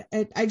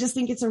 I just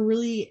think it's a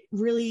really,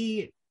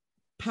 really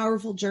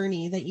powerful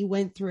journey that you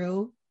went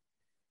through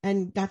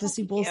and got to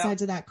see both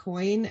sides of that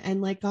coin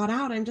and like got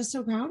out. I'm just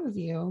so proud of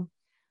you.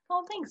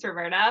 Well, thanks,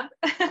 Roberta.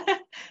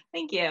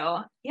 Thank you.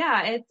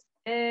 Yeah,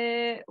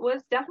 it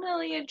was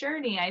definitely a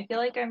journey. I feel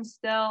like I'm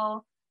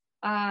still,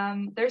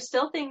 there's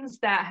still things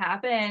that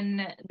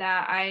happen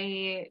that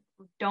I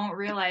don't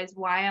realize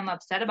why I'm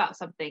upset about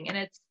something. And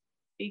it's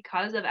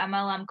because of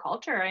MLM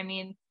culture. I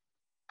mean,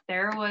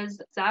 there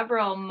was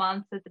several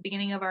months at the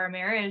beginning of our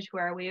marriage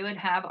where we would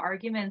have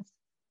arguments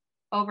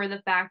over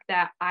the fact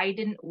that I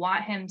didn't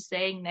want him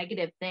saying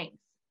negative things.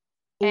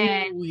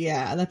 And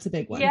yeah, that's a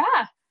big one.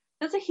 Yeah,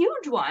 that's a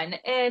huge one.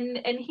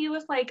 And he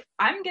was like,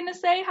 I'm going to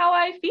say how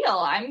I feel.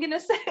 I'm going to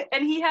say,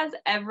 and he has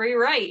every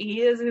right.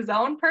 He is his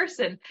own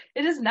person.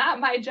 It is not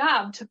my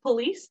job to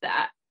police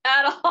that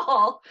at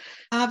all.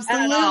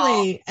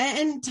 Absolutely. At all.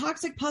 And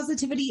toxic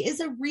positivity is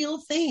a real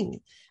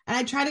thing. And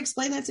I try to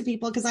explain that to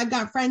people because I've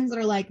got friends that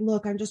are like,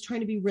 look, I'm just trying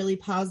to be really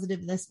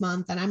positive this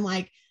month. And I'm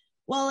like,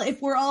 well,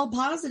 if we're all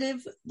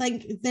positive,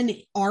 like, then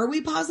are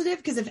we positive?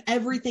 Because if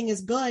everything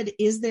is good,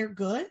 is there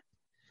good?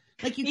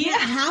 Like you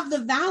can't have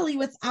the valley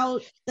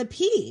without the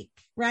peak,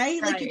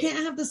 right? Like you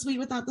can't have the sweet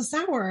without the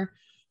sour.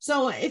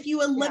 So if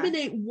you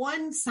eliminate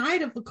one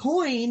side of the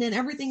coin and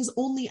everything's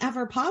only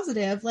ever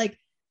positive, like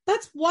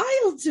that's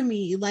wild to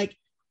me. Like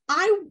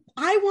I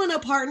want a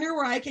partner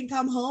where I can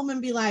come home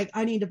and be like,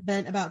 I need to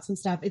vent about some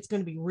stuff. It's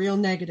going to be real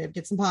negative.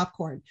 Get some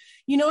popcorn.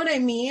 You know what I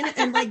mean?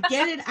 And like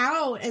get it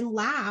out and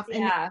laugh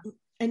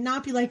and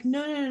not be like,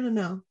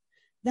 no.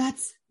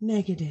 That's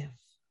negative.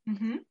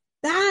 Mm-hmm.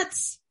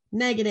 That's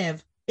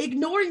negative.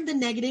 Ignoring the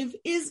negative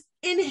is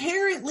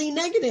inherently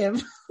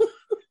negative.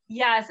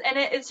 Yes. And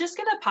it's just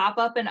going to pop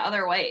up in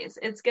other ways.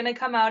 It's going to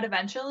come out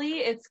eventually.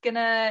 It's going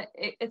to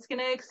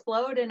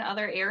explode in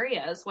other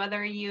areas,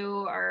 whether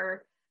you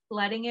are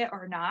letting it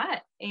or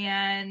not.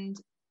 And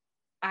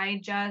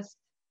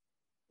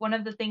one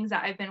of the things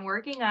that I've been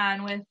working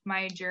on with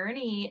my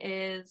journey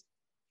is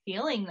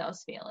feeling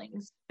those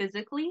feelings,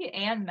 physically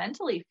and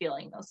mentally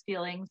feeling those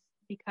feelings,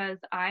 because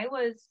I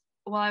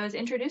was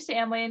introduced to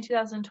Amway in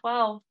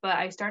 2012, but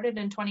I started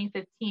in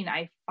 2015.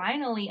 I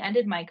finally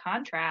ended my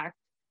contract.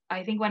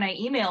 I think when I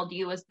emailed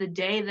you was the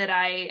day that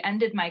I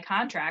ended my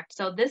contract.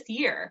 So this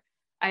year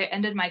I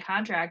ended my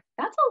contract.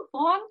 That's a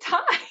long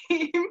time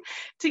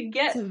to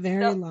get. It's a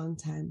very long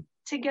time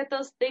to get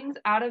those things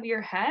out of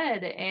your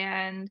head.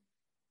 And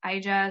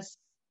I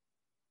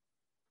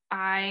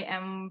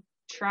am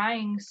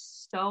trying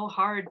so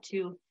hard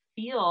to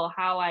feel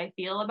how I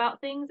feel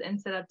about things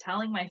instead of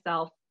telling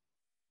myself,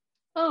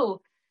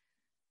 oh,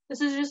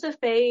 this is just a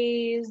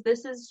phase.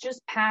 This is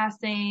just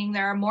passing.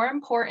 There are more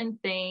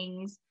important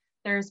things.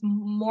 There's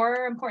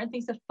more important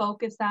things to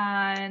focus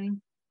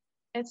on.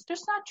 It's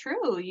just not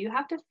true. You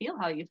have to feel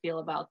how you feel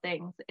about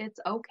things. It's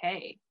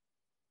okay.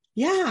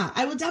 Yeah,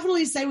 I would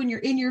definitely say when you're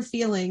in your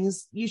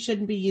feelings, you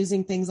shouldn't be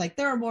using things like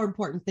there are more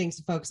important things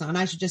to focus on.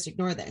 I should just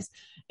ignore this.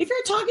 If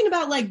you're talking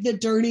about like the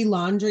dirty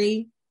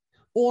laundry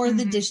or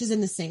the dishes in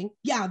the sink,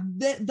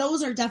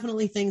 those are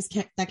definitely things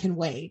that can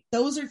weigh.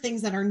 Those are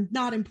things that are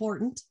not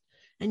important,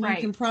 and you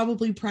can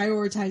probably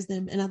prioritize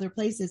them in other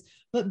places.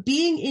 But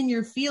being in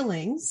your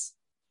feelings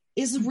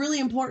is really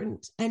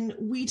important. And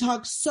we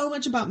talk so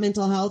much about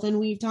mental health, and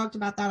we've talked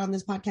about that on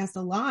this podcast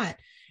a lot.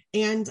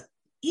 And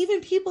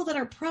even people that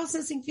are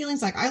processing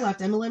feelings, like I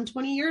left MLM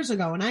 20 years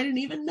ago and I didn't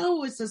even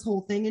know it's this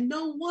whole thing. And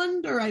no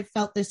wonder I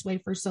felt this way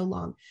for so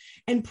long.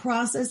 And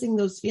processing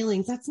those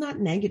feelings, that's not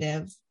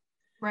negative.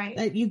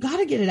 Right. You got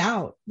to get it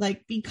out,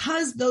 like,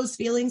 because those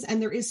feelings,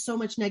 and there is so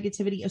much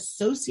negativity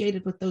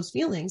associated with those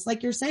feelings.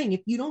 Like you're saying,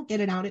 if you don't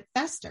get it out, it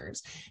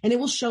festers and it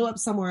will show up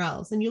somewhere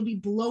else, and you'll be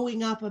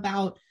blowing up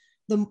about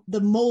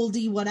the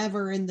moldy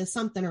whatever and the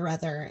something or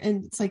other.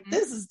 And it's like,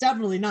 this is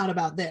definitely not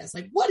about this.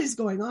 Like, what is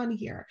going on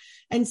here?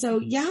 And so,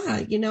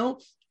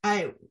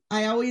 I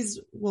always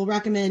will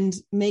recommend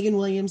Megan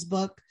Williams'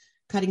 book,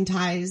 Cutting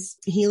Ties,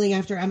 Healing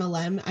After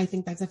MLM. I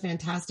think that's a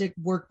fantastic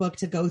workbook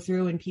to go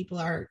through, and people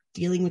are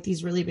dealing with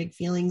these really big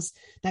feelings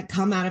that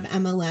come out of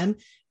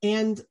MLM.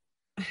 And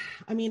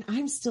I mean,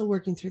 I'm still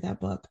working through that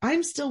book.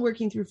 I'm still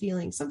working through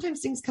feelings.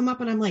 Sometimes things come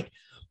up and I'm like,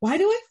 why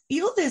do I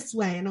feel this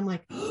way? And I'm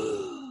like,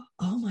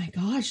 oh my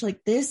gosh,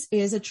 like this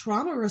is a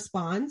trauma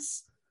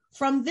response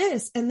from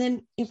this. And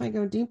then if I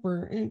go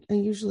deeper, it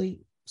usually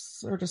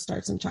sort of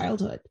starts in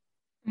childhood,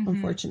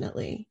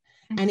 unfortunately.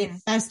 And it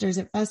festers.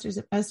 And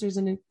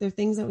they're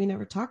things that we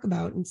never talk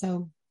about. And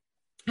so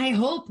I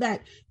hope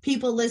that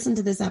people listen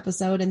to this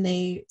episode and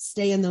they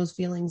stay in those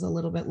feelings a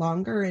little bit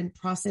longer and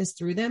process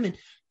through them. And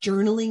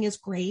journaling is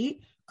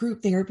great.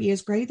 Group therapy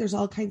is great. There's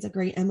all kinds of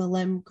great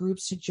MLM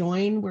groups to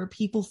join where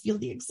people feel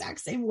the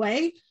exact same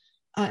way.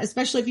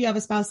 Especially if you have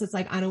a spouse that's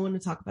like, I don't want to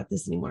talk about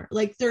this anymore.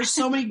 Like there's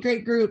so many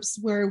great groups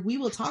where we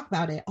will talk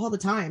about it all the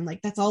time.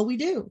 Like that's all we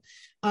do.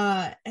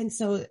 And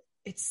so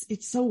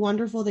it's so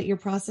wonderful that you're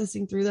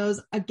processing through those.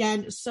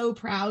 Again, so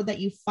proud that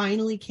you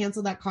finally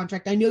canceled that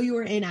contract. I know you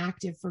were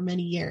inactive for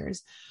many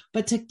years,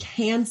 but to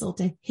cancel,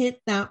 to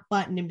hit that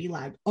button and be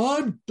like,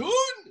 I'm done.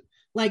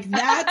 Like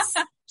that's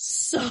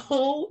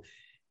so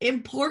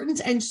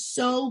important and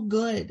so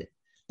good.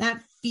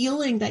 That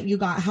feeling that you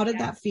got, how did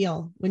that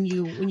feel when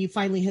you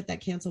finally hit that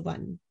cancel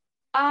button?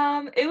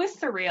 It was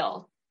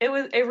surreal.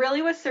 It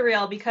really was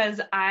surreal because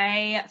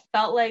I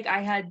felt like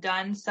I had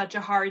done such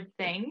a hard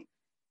thing,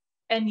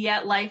 and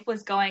yet life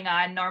was going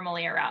on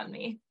normally around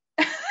me.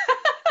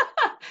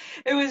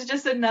 It was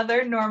just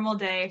another normal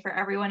day for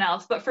everyone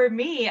else. But for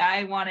me,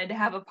 I wanted to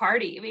have a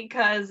party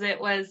because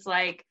it was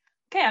like,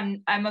 okay,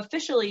 I'm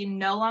officially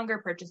no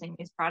longer purchasing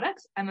these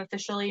products. I'm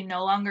officially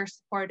no longer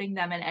supporting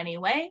them in any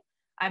way.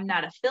 I'm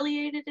not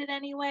affiliated in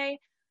any way.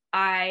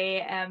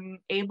 I am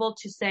able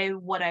to say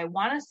what I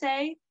want to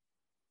say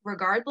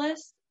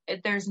regardless.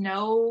 There's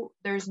no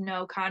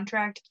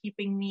contract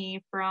keeping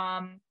me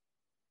from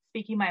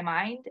speaking my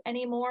mind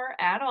anymore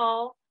at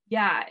all.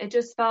 Yeah, it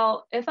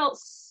felt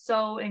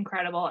so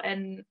incredible.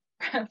 And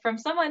from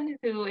someone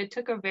who it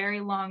took a very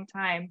long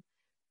time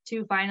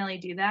to finally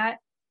do that,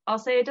 I'll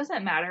say it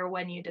doesn't matter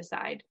when you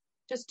decide.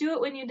 Just do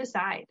it when you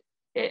decide.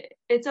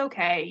 It's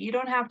okay. You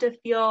don't have to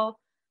feel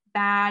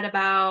bad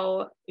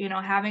about,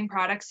 having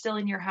products still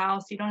in your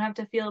house. You don't have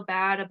to feel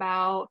bad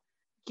about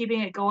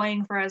keeping it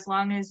going for as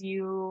long as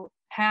you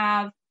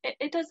have.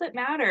 It doesn't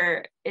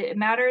matter. It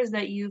matters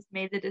that you've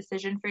made the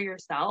decision for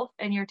yourself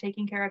and you're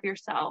taking care of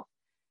yourself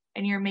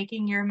and you're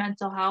making your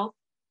mental health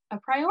a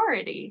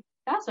priority.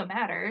 That's what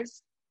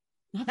matters.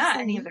 Absolutely. Not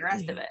any of the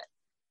rest of it.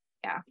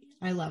 Yeah.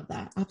 I love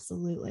that.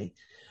 Absolutely.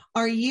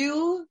 Are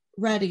you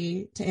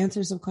ready to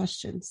answer some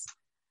questions?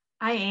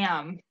 I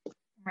am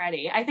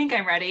ready. I think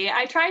I'm ready.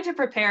 I tried to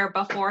prepare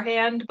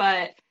beforehand,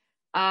 but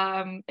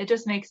it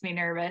just makes me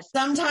nervous.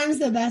 Sometimes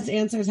the best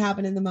answers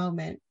happen in the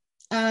moment.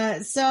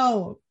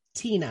 So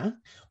Tina,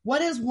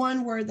 what is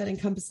one word that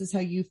encompasses how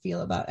you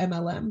feel about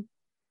MLM?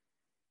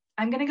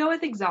 I'm going to go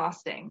with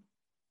exhausting.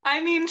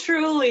 I mean,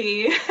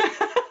 truly.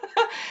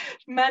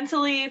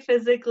 Mentally,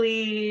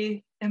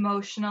 physically,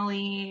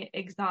 emotionally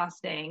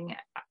exhausting.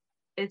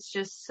 It's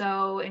just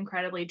so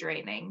incredibly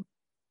draining.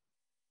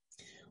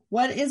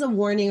 What is a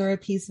warning or a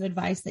piece of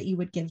advice that you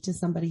would give to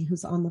somebody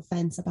who's on the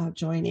fence about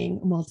joining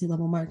a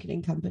multi-level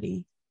marketing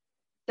company?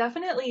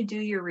 Definitely do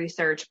your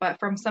research, but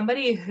from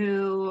somebody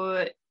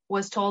who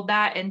was told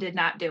that and did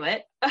not do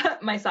it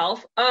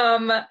myself,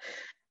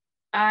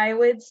 I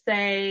would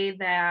say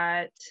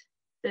that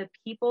the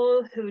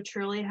people who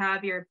truly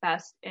have your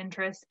best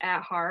interest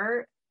at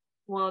heart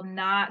will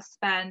not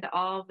spend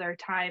all of their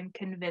time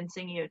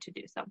convincing you to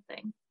do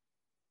something.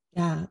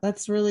 Yeah,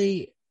 that's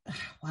really,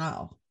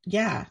 wow.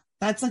 Yeah,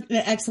 that's an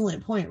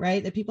excellent point,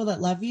 right? The people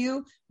that love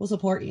you will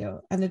support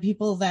you, and the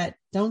people that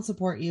don't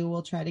support you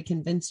will try to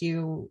convince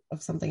you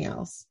of something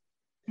else.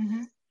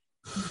 Mm-hmm.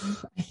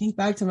 I think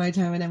back to my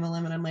time at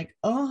MLM and I'm like,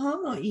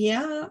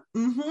 yeah,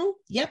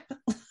 yep.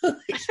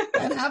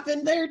 That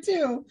happened there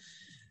too.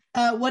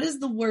 What is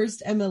the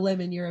worst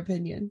MLM in your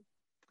opinion?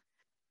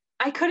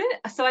 I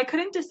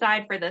couldn't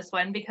decide for this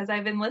one because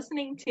I've been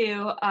listening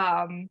to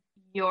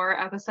your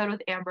episode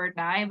with Amber and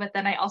I, but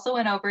then I also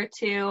went over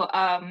to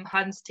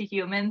Huns to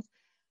Humans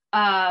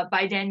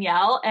by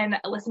Danielle and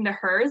listened to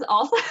hers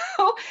also.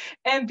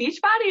 And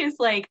Beachbody is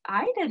like,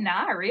 I did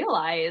not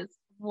realize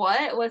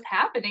what was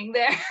happening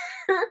there.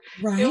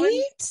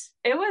 Right?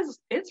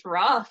 It's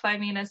rough. I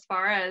mean, as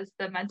far as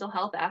the mental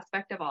health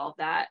aspect of all of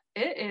that,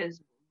 it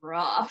is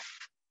rough.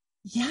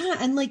 Yeah.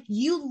 And like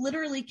you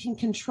literally can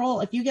control,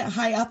 if you get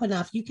high up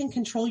enough, you can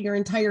control your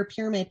entire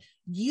pyramid.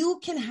 You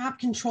can have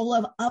control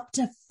of up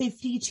to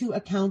 52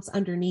 accounts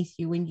underneath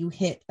you when you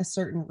hit a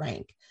certain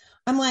rank.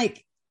 I'm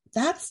like,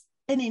 that's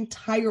an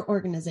entire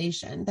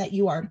organization that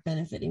you are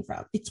benefiting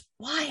from. It's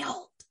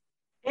wild.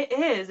 It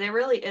is. It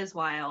really is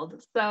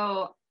wild.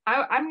 So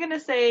I'm going to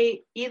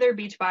say either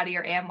Beachbody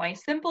or Amway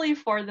simply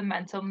for the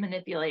mental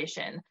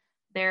manipulation.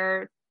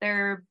 They're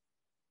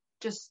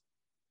just,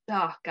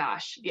 oh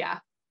gosh. Yeah.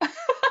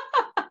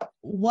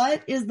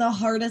 What is the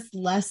hardest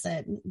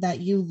lesson that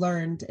you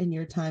learned in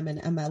your time in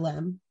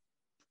MLM?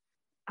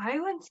 I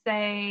would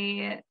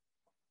say,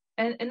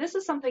 and this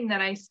is something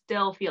that I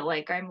still feel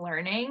like I'm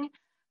learning,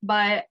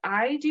 but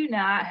I do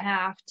not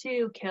have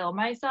to kill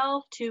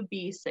myself to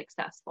be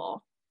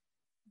successful.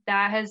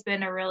 That has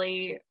been a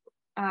really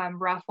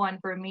rough one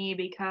for me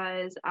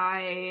because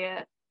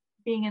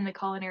being in the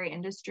culinary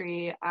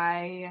industry,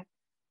 I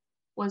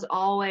was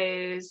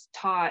always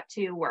taught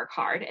to work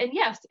hard. And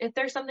yes, if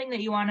there's something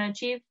that you want to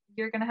achieve,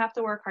 you're going to have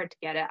to work hard to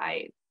get it.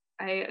 I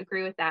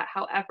agree with that.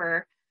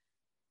 However,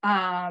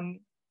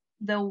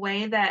 the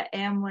way that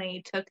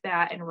Amway took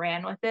that and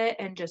ran with it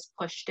and just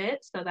pushed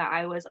it so that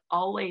I was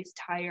always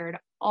tired,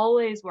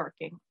 always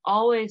working,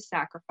 always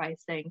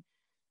sacrificing,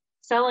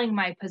 selling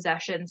my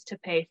possessions to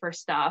pay for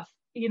stuff,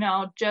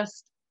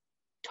 just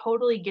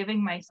totally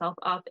giving myself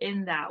up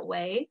in that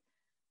way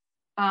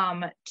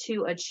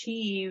to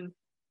achieve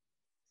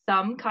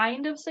some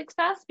kind of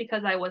success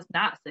because I was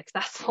not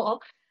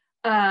successful.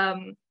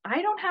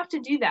 I don't have to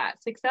do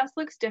that. Success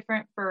looks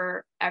different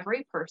for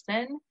every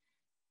person.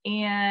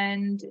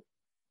 And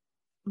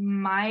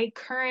my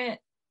current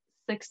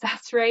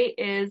success rate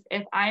is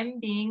if I'm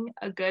being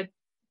a good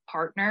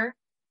partner,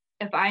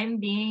 if I'm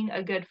being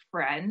a good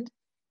friend,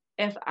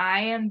 if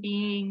I am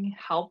being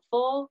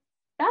helpful,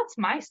 that's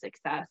my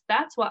success.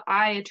 That's what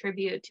I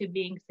attribute to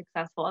being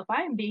successful. If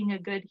I am being a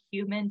good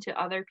human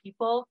to other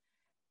people,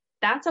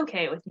 that's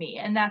okay with me.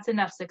 And that's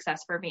enough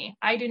success for me.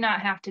 I do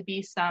not have to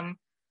be some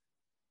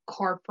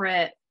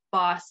corporate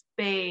boss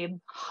babe,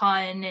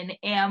 Hun and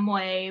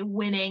Amway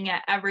winning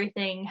at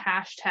everything.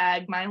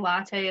 # my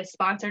latte is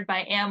sponsored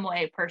by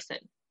Amway person.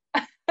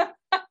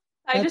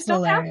 I just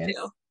don't have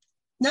to.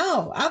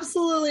 No,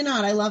 absolutely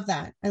not. I love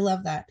that. I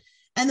love that.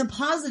 And the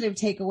positive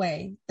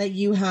takeaway that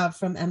you have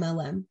from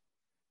MLM?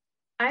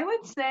 I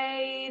would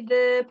say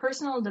the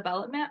personal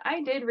development.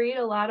 I did read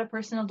a lot of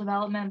personal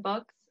development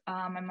books.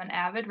 I'm an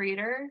avid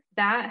reader.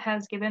 That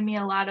has given me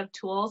a lot of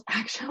tools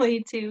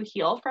actually to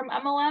heal from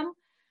MLM,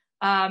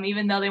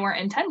 even though they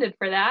weren't intended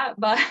for that.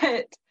 But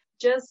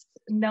just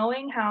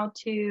knowing how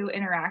to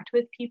interact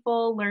with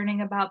people,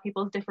 learning about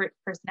people's different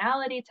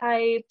personality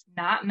types,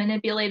 not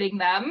manipulating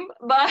them,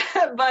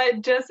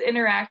 but just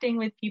interacting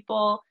with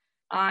people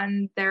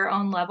on their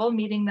own level,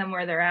 meeting them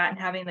where they're at and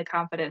having the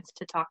confidence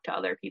to talk to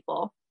other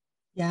people.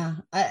 Yeah.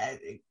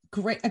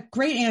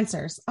 Great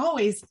answers.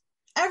 Always,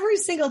 every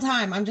single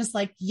time. I'm just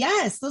like,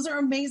 yes, those are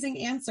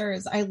amazing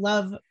answers. I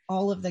love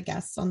all of the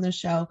guests on the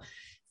show.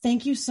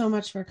 Thank you so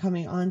much for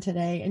coming on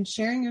today and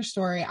sharing your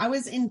story. I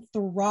was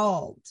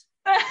enthralled.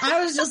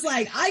 I was just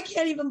like, I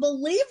can't even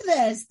believe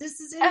this. This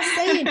is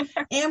insane.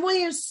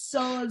 Amway is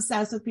so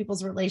obsessed with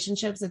people's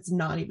relationships. It's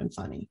not even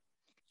funny.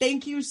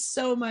 Thank you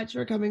so much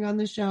for coming on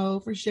the show,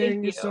 for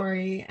sharing your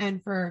story,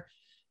 and for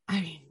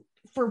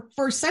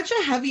such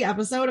a heavy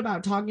episode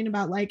about talking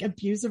about like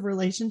abusive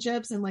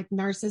relationships and like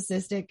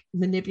narcissistic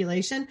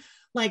manipulation.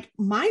 Like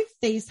my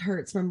face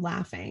hurts from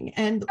laughing.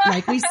 And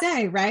like we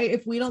say, right?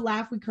 If we don't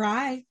laugh, we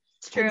cry.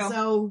 It's true. And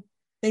so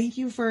thank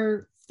you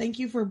for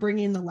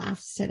bringing the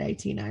laughs today,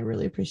 Tina. I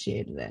really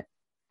appreciated it.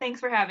 Thanks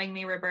for having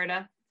me,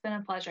 Roberta. It's been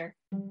a pleasure.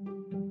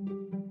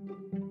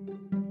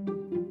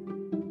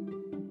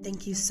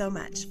 Thank you so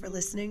much for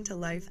listening to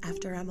Life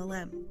After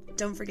MLM.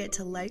 Don't forget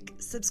to like,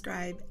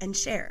 subscribe, and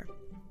share.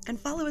 And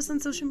follow us on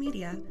social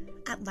media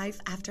at Life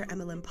After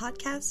MLM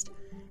Podcast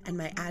and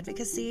my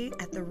advocacy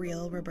at The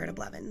Real Roberta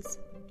Blevins.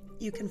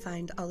 You can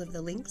find all of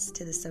the links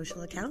to the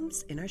social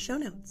accounts in our show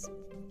notes.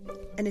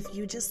 And if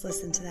you just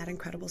listened to that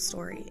incredible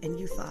story and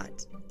you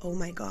thought, oh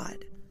my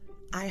God,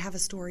 I have a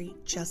story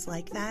just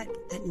like that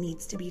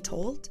needs to be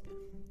told,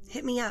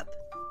 hit me up,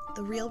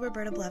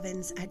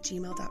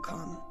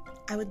 therealrobertablevins@gmail.com.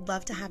 I would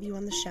love to have you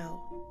on the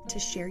show to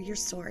share your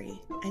story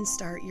and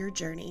start your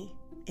journey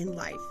in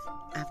life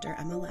after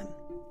MLM.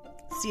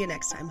 See you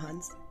next time,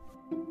 Huns.